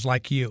advisors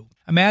like you.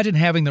 Imagine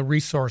having the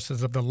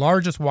resources of the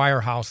largest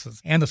wirehouses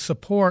and the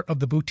support of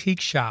the boutique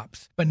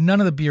shops, but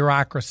none of the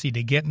bureaucracy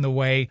to get in the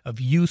way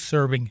of you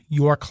serving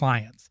your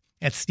clients.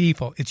 At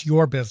Stifel, it's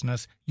your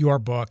business, your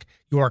book,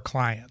 your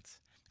clients.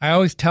 I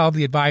always tell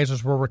the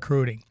advisors we're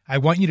recruiting, I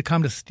want you to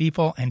come to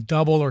Stifel and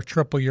double or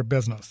triple your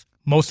business.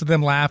 Most of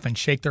them laugh and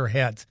shake their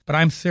heads, but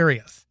I'm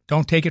serious.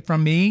 Don't take it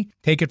from me.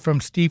 Take it from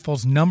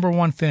Stifel's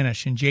 #1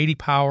 finish in J.D.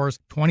 Power's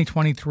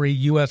 2023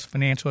 U.S.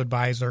 Financial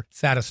Advisor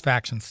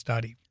Satisfaction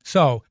Study.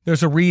 So,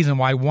 there's a reason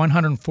why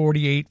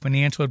 148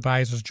 financial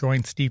advisors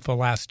joined Stifel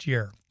last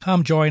year.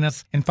 Come join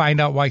us and find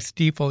out why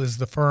Stifel is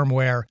the firm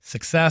where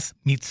success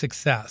meets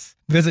success.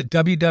 Visit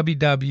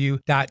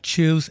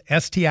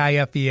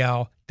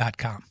www.choosestifel.com.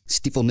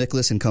 Stifel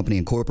Nicholas and Company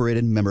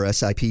Incorporated, member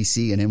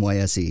SIPC and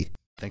NYSE.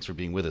 Thanks for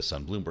being with us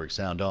on Bloomberg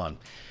Sound On.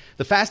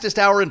 The fastest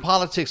hour in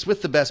politics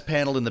with the best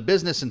panel in the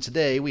business. And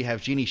today we have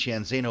Jeannie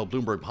Sheehan Zaino,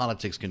 Bloomberg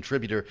Politics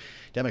contributor,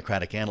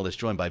 Democratic analyst,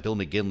 joined by Bill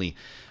McGinley,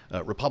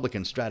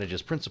 Republican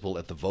strategist, principal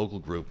at the Vogel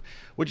Group.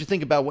 What'd you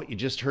think about what you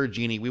just heard,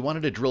 Jeannie? We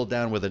wanted to drill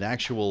down with an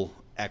actual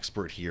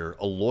expert here,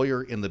 a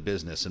lawyer in the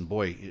business. And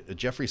boy,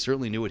 Jeffrey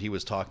certainly knew what he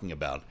was talking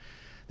about.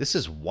 This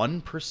is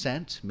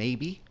 1%,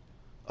 maybe,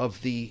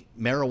 of the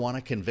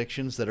marijuana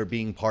convictions that are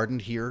being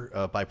pardoned here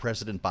by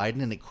President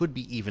Biden, and it could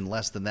be even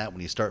less than that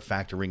when you start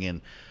factoring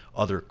in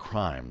other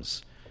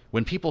crimes.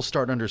 When people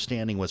start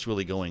understanding what's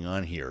really going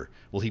on here,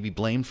 will he be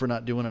blamed for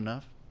not doing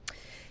enough?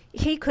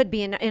 He could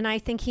be, and I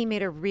think he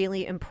made a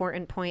really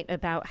important point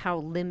about how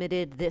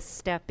limited this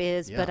step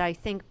is. Yeah. But I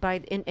think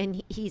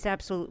and he's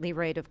absolutely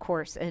right, of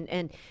course.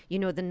 And you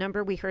know, the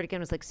number we heard again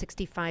was like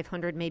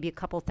 6,500, maybe a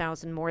couple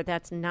thousand more.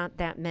 That's not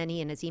that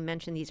many. And as he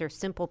mentioned, these are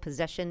simple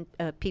possession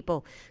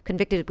people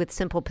convicted with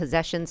simple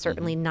possession,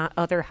 certainly not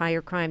other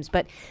higher crimes.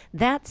 But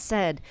that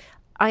said,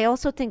 I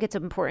also think it's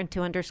important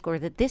to underscore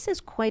that this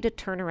is quite a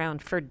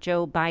turnaround for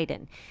Joe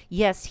Biden.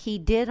 Yes, he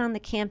did on the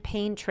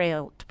campaign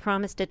trail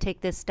promise to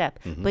take this step,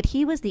 but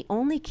he was the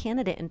only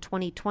candidate in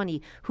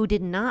 2020 who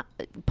did not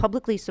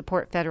publicly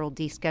support federal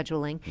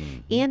descheduling.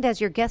 And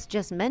as your guest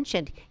just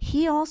mentioned,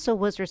 he also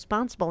was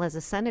responsible as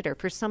a senator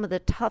for some of the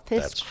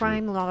toughest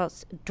crime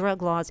laws,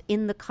 drug laws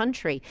in the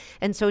country.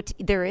 And so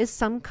there is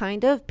some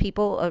kind of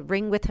people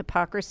ring with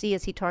hypocrisy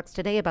as he talks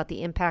today about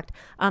the impact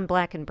on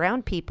black and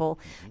brown people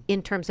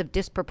in terms of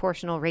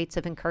disproportional rates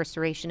of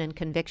incarceration and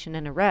conviction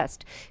and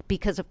arrest,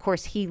 because of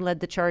course he led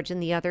the charge in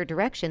the other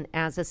direction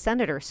as a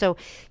senator. So,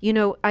 you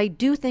know, I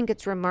do think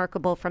it's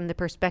remarkable from the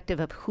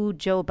perspective of who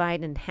Joe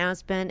Biden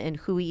has been and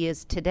who he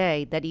is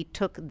today that he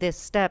took this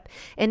step,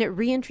 and it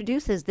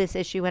reintroduces this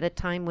issue at a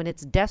time when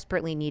it's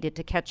desperately needed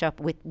to catch up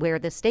with where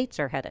the states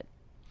are headed.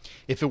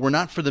 If it were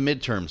not for the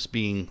midterms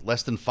being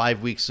less than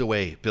 5 weeks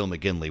away, Bill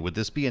McGinley, would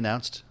this be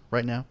announced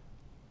right now?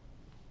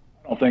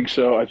 I don't think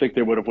so. I think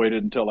they would have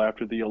waited until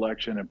after the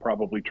election and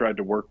probably tried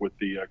to work with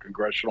the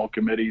congressional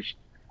committees,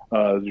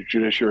 the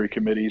judiciary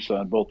committees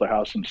on both the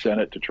House and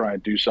Senate to try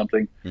and do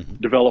something,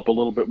 develop a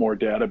little bit more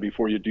data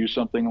before you do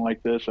something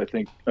like this. I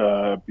think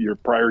your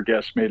prior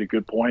guest made a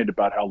good point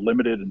about how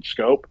limited in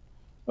scope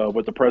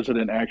what the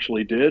president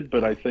actually did,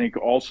 but I think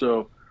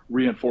also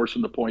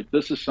reinforcing the point,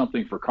 this is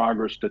something for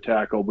Congress to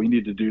tackle. We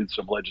need to do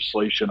some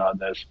legislation on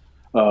this.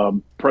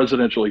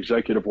 Presidential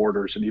executive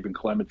orders and even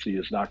clemency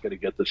is not going to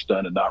get this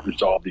done and not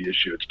resolve the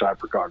issue. It's time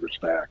for Congress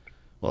to act.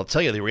 Well, I'll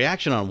tell you, the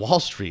reaction on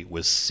Wall Street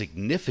was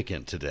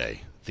significant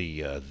today.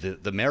 The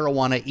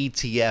marijuana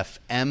ETF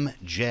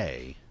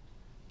MJ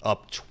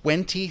up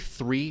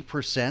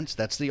 23%.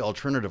 That's the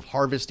alternative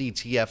harvest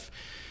ETF.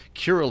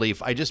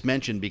 Curaleaf, I just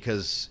mentioned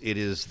because it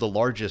is the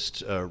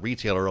largest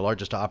retailer, or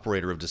largest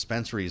operator of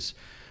dispensaries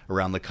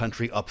around the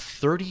country, up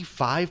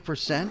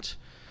 35%.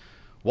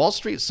 Wall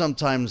Street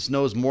sometimes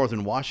knows more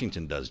than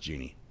Washington does,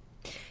 Jeannie.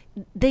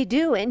 They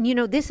do. And, you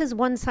know, this is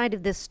one side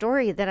of this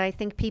story that I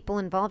think people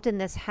involved in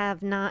this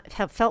have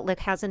felt like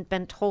hasn't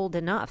been told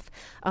enough,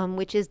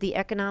 which is the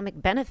economic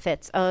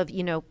benefits of,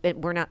 you know,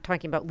 we're not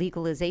talking about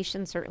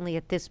legalization, certainly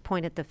at this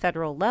point at the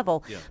federal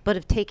level, but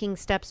of taking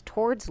steps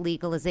towards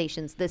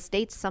legalizations. The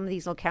states, some of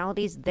these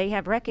localities, they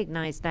have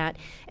recognized that.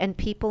 And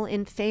people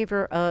in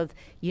favor of,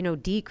 you know,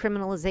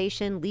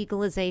 decriminalization,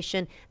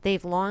 legalization,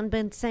 they've long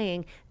been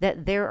saying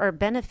that there are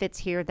benefits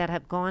here that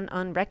have gone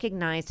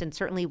unrecognized. And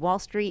certainly Wall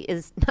Street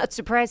is not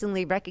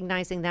surprisingly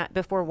recognizing that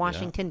before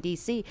Washington,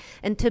 D.C.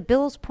 And to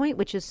Bill's point,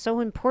 which is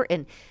so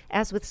important,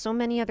 as with so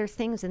many other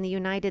things in the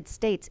United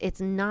States, it's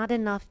not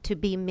enough to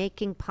be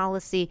making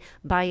policy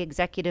by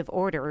executive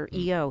order or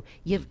EO.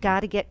 You've got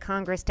to get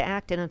Congress to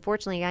act. And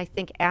unfortunately, I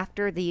think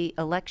after the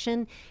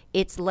election,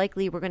 it's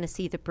likely we're going to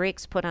see the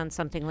brakes put on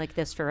something like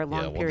this for a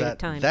long period of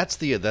time. That's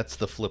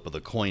the flip of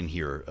the coin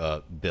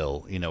here,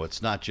 Bill. You know,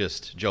 it's not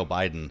just Joe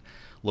Biden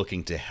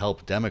looking to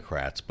help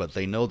Democrats, but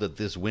they know that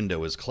this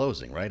window is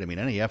closing, right? I mean,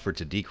 any effort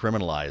to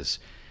decriminalize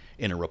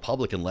in a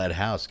Republican-led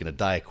House is going to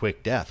die a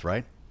quick death,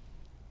 right?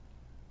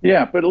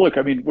 Yeah, but look,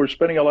 I mean, we're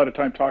spending a lot of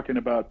time talking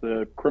about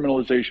the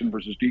criminalization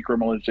versus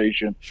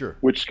decriminalization. Sure.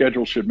 Which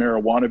schedule should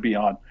marijuana be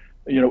on?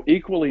 You know,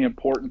 equally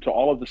important to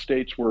all of the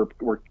states where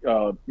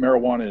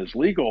marijuana is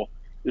legal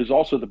is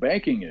also the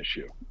banking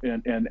issue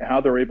and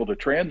how they're able to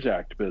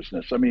transact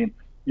business. I mean,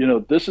 you know,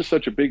 this is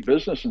such a big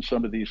business in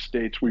some of these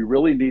states. We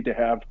really need to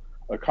have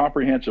a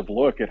comprehensive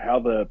look at how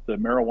the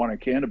marijuana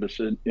and cannabis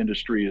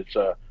industry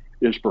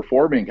is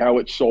performing, how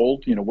it's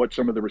sold, you know, what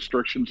some of the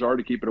restrictions are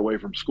to keep it away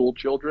from school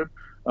children,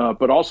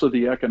 but also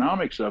the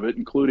economics of it,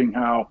 including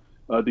how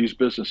these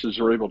businesses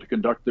are able to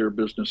conduct their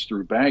business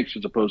through banks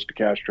as opposed to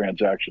cash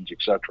transactions, et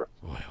cetera.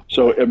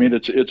 So, I mean,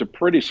 it's a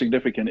pretty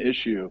significant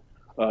issue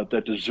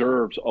that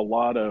deserves a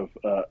lot of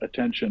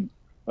attention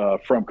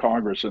from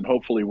Congress, and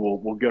hopefully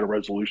we'll get a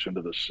resolution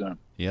to this soon.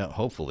 Yeah,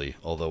 hopefully,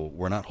 although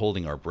we're not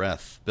holding our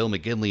breath. Bill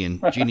McGinley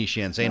and Jeannie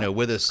Sheehan Zaino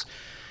with us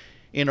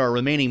in our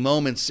remaining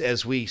moments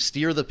as we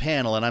steer the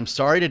panel, and I'm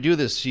sorry to do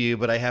this to you,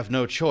 but I have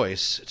no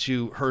choice,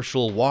 to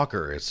Herschel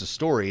Walker. It's a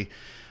story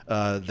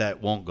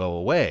that won't go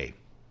away.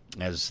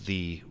 As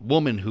the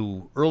woman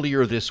who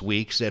earlier this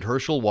week said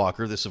Herschel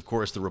Walker, this, of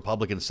course, the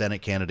Republican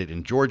Senate candidate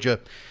in Georgia,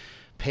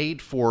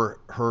 paid for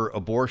her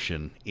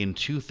abortion in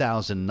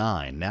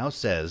 2009, now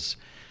says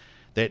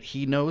that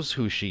he knows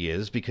who she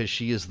is because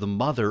she is the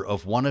mother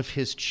of one of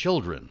his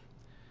children.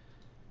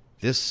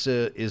 This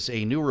is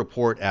a new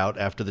report out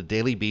after the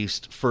Daily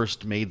Beast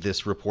first made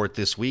this report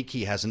this week.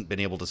 He hasn't been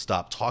able to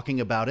stop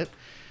talking about it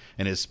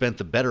and has spent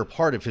the better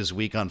part of his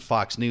week on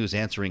Fox News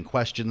answering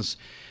questions.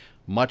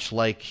 Much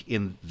like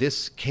in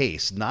this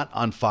case, not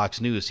on Fox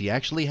News, he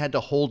actually had to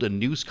hold a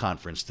news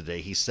conference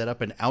today. He set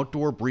up an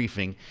outdoor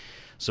briefing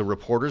So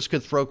reporters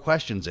could throw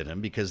questions at him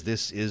because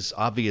this is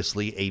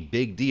obviously a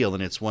big deal,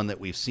 and it's one that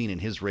we've seen in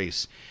his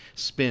race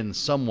spin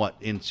somewhat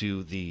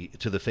into the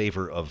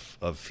favor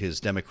of his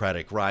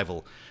Democratic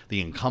rival, the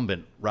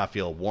incumbent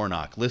Raphael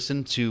Warnock.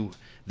 Listen to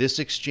this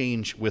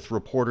exchange with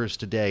reporters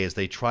today as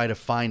they try to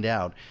find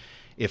out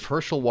if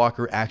Herschel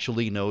Walker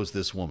actually knows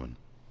this woman.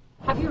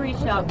 Have you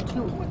reached out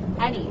to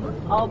any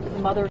of the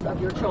mothers of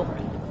your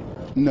children?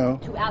 No.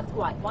 To ask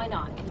why? Why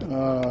not?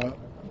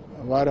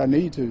 Why'd I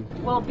need to?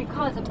 Well,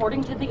 because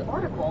according to the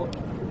article,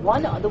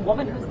 the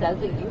woman who says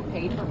that you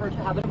paid for her to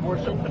have an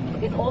abortion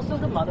is also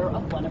the mother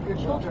of one of your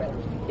children.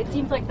 It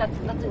seems like that's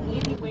an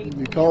easy way.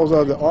 Because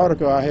of the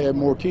article, I had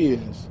more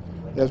kids.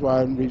 That's why I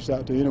haven't reached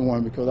out to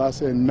anyone, because I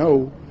said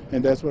no,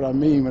 and that's what I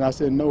mean. When I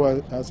said no,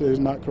 I said it's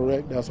not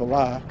correct, that's a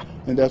lie,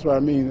 and that's what I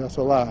mean, that's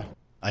a lie.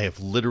 I have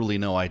literally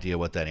no idea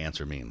what that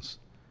answer means.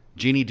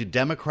 Jeannie, do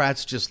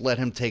Democrats just let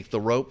him take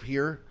the rope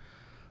here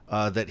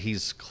that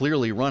he's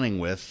clearly running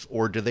with,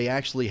 or do they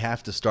actually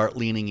have to start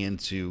leaning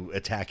into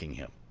attacking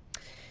him?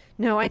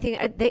 No, I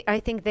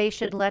think they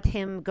should let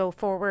him go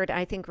forward.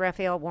 I think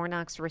Raphael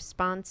Warnock's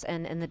response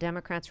and the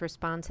Democrats'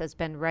 response has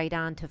been right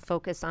on to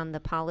focus on the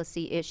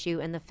policy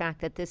issue and the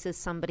fact that this is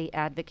somebody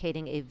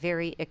advocating a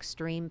very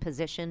extreme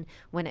position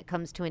when it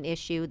comes to an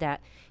issue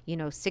that,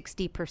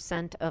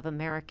 60% of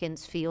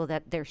Americans feel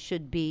that there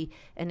should be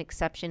an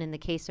exception in the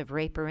case of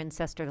rape or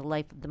incest or the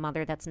life of the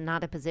mother. That's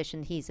not a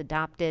position he's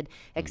adopted,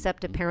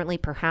 except apparently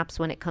perhaps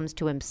when it comes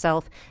to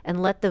himself,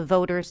 and let the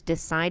voters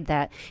decide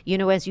that.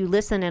 As you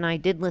listen, and I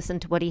did listen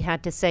to what he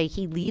had to say,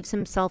 he leaves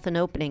himself an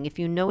opening. If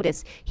you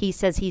notice, he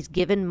says he's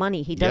given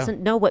money. He doesn't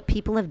know what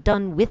people have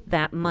done with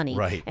that money.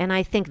 Right. And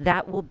I think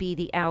that will be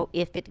the out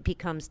if it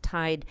becomes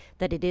tied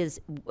that it is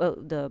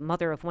the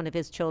mother of one of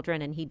his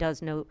children, and he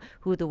does know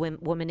who the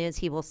woman is.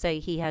 He will say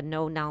he had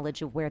no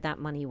knowledge of where that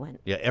money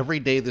went. Yeah, every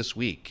day this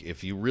week,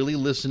 if you really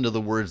listen to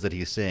the words that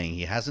he's saying,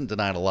 he hasn't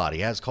denied a lot. He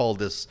has called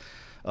this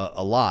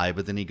a lie,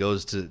 but then he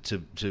goes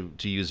to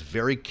use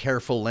very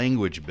careful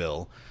language,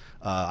 Bill.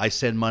 I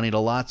send money to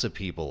lots of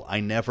people. I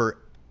never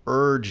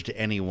urged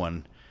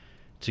anyone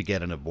to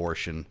get an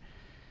abortion.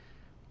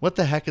 What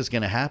the heck is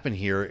going to happen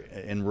here?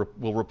 And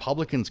will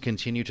Republicans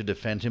continue to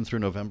defend him through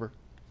November?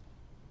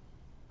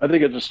 I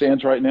think as it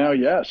stands right now,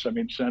 yes. I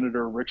mean,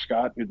 Senator Rick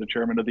Scott, who's the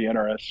chairman of the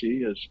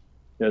NRSC,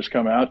 has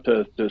come out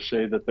to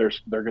say that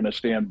they're going to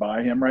stand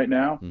by him right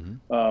now.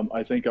 Mm-hmm.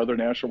 I think other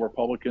national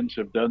Republicans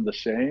have done the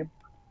same.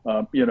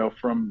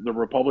 From the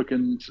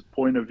Republicans'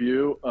 point of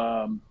view,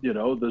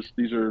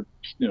 these are,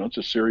 it's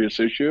a serious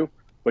issue,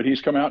 but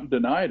he's come out and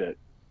denied it.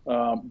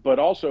 But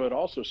also, it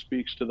also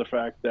speaks to the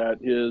fact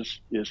that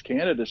his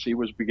candidacy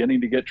was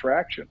beginning to get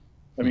traction.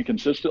 I mean,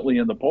 consistently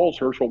in the polls,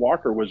 Herschel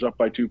Walker was up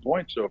by 2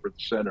 points over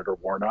Senator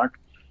Warnock.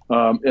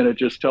 And it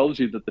just tells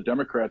you that the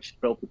Democrats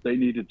felt that they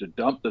needed to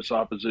dump this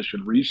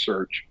opposition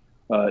research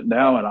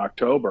now in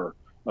October.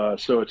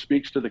 So it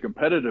speaks to the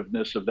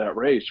competitiveness of that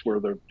race, where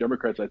the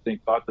Democrats, I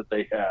think, thought that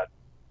they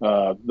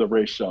had the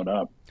race sewn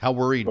up. How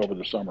worried over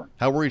the summer?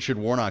 How worried should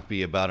Warnock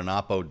be about an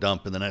oppo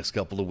dump in the next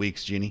couple of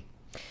weeks, Jeannie?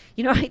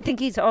 I think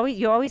you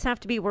always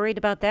have to be worried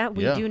about that.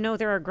 We do know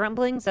there are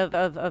grumblings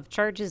of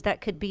charges that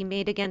could be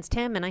made against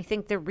him. And I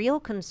think the real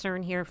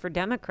concern here for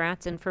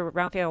Democrats and for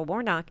Raphael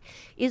Warnock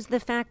is the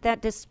fact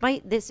that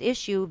despite this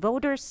issue,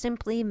 voters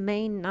simply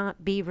may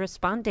not be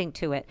responding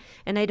to it.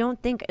 And I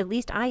don't think, at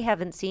least I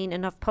haven't seen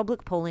enough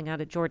public polling out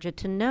of Georgia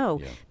to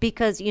know,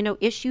 because,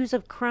 issues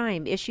of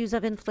crime, issues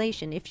of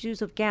inflation,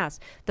 issues of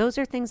gas, those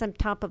are things on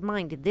top of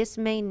mind. This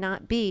may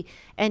not be.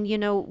 And,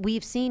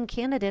 we've seen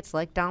candidates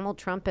like Donald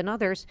Trump and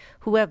others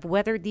who have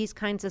weathered these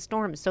kinds of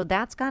storms. So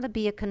that's got to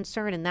be a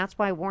concern, and that's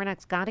why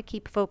Warnock's got to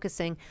keep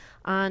focusing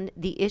on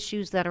the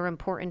issues that are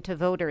important to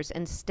voters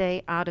and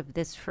stay out of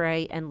this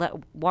fray and let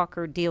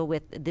Walker deal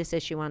with this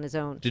issue on his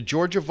own. Did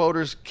Georgia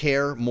voters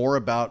care more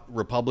about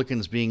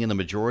Republicans being in the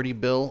majority,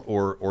 Bill,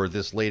 or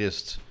this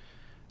latest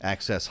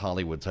Access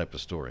Hollywood type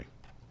of story?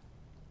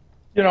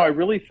 I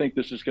really think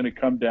this is going to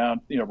come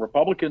down,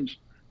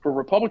 For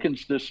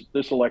Republicans,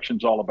 this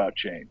election's all about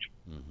change.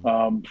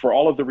 Mm-hmm. For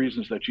all of the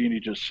reasons that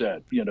Jeannie just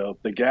said,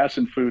 the gas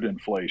and food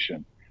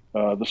inflation,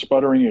 the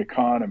sputtering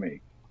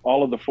economy,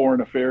 all of the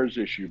foreign affairs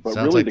issue, but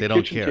Sounds really like the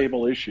kitchen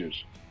table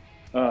issues.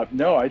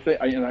 No, I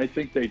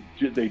think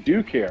they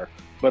do care,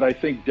 but I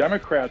think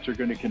Democrats are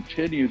going to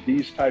continue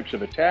these types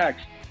of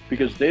attacks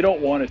because they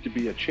don't want it to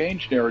be a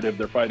change narrative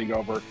they're fighting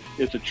over.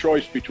 It's a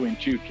choice between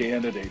two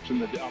candidates.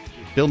 And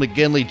Bill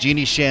McGinley,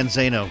 Jeannie Sheehan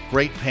Zaino,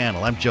 great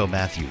panel. I'm Joe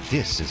Matthew.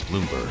 This is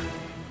Bloomberg.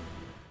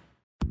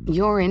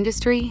 Your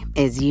industry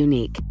is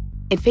unique.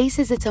 It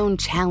faces its own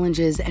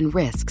challenges and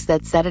risks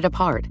that set it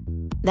apart.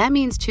 That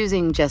means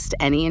choosing just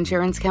any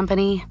insurance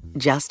company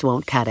just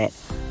won't cut it.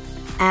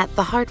 At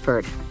The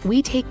Hartford,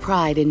 we take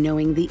pride in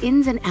knowing the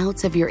ins and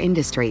outs of your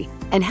industry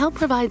and help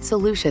provide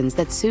solutions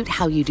that suit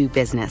how you do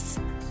business.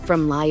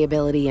 From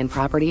liability and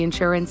property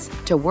insurance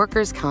to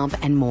workers' comp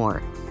and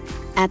more.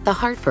 At The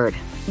Hartford,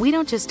 we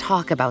don't just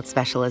talk about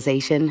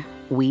specialization,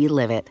 we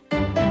live it.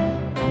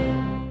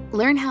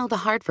 Learn how The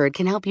Hartford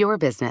can help your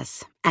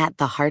business at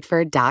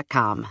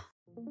thehartford.com.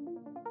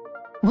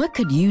 What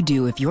could you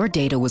do if your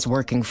data was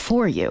working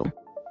for you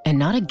and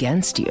not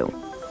against you?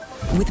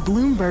 With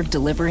Bloomberg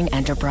delivering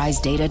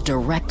enterprise data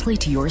directly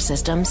to your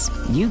systems,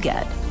 you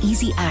get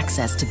easy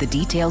access to the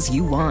details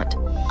you want,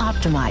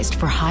 optimized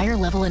for higher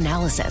level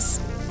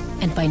analysis,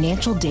 and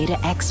financial data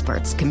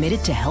experts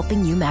committed to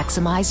helping you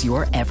maximize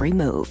your every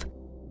move.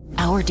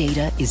 Our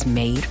data is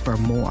made for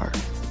more,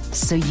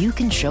 so you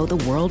can show the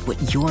world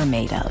what you're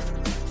made of.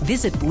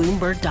 Visit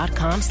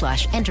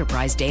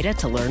Bloomberg.com/enterprise data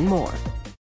to learn more.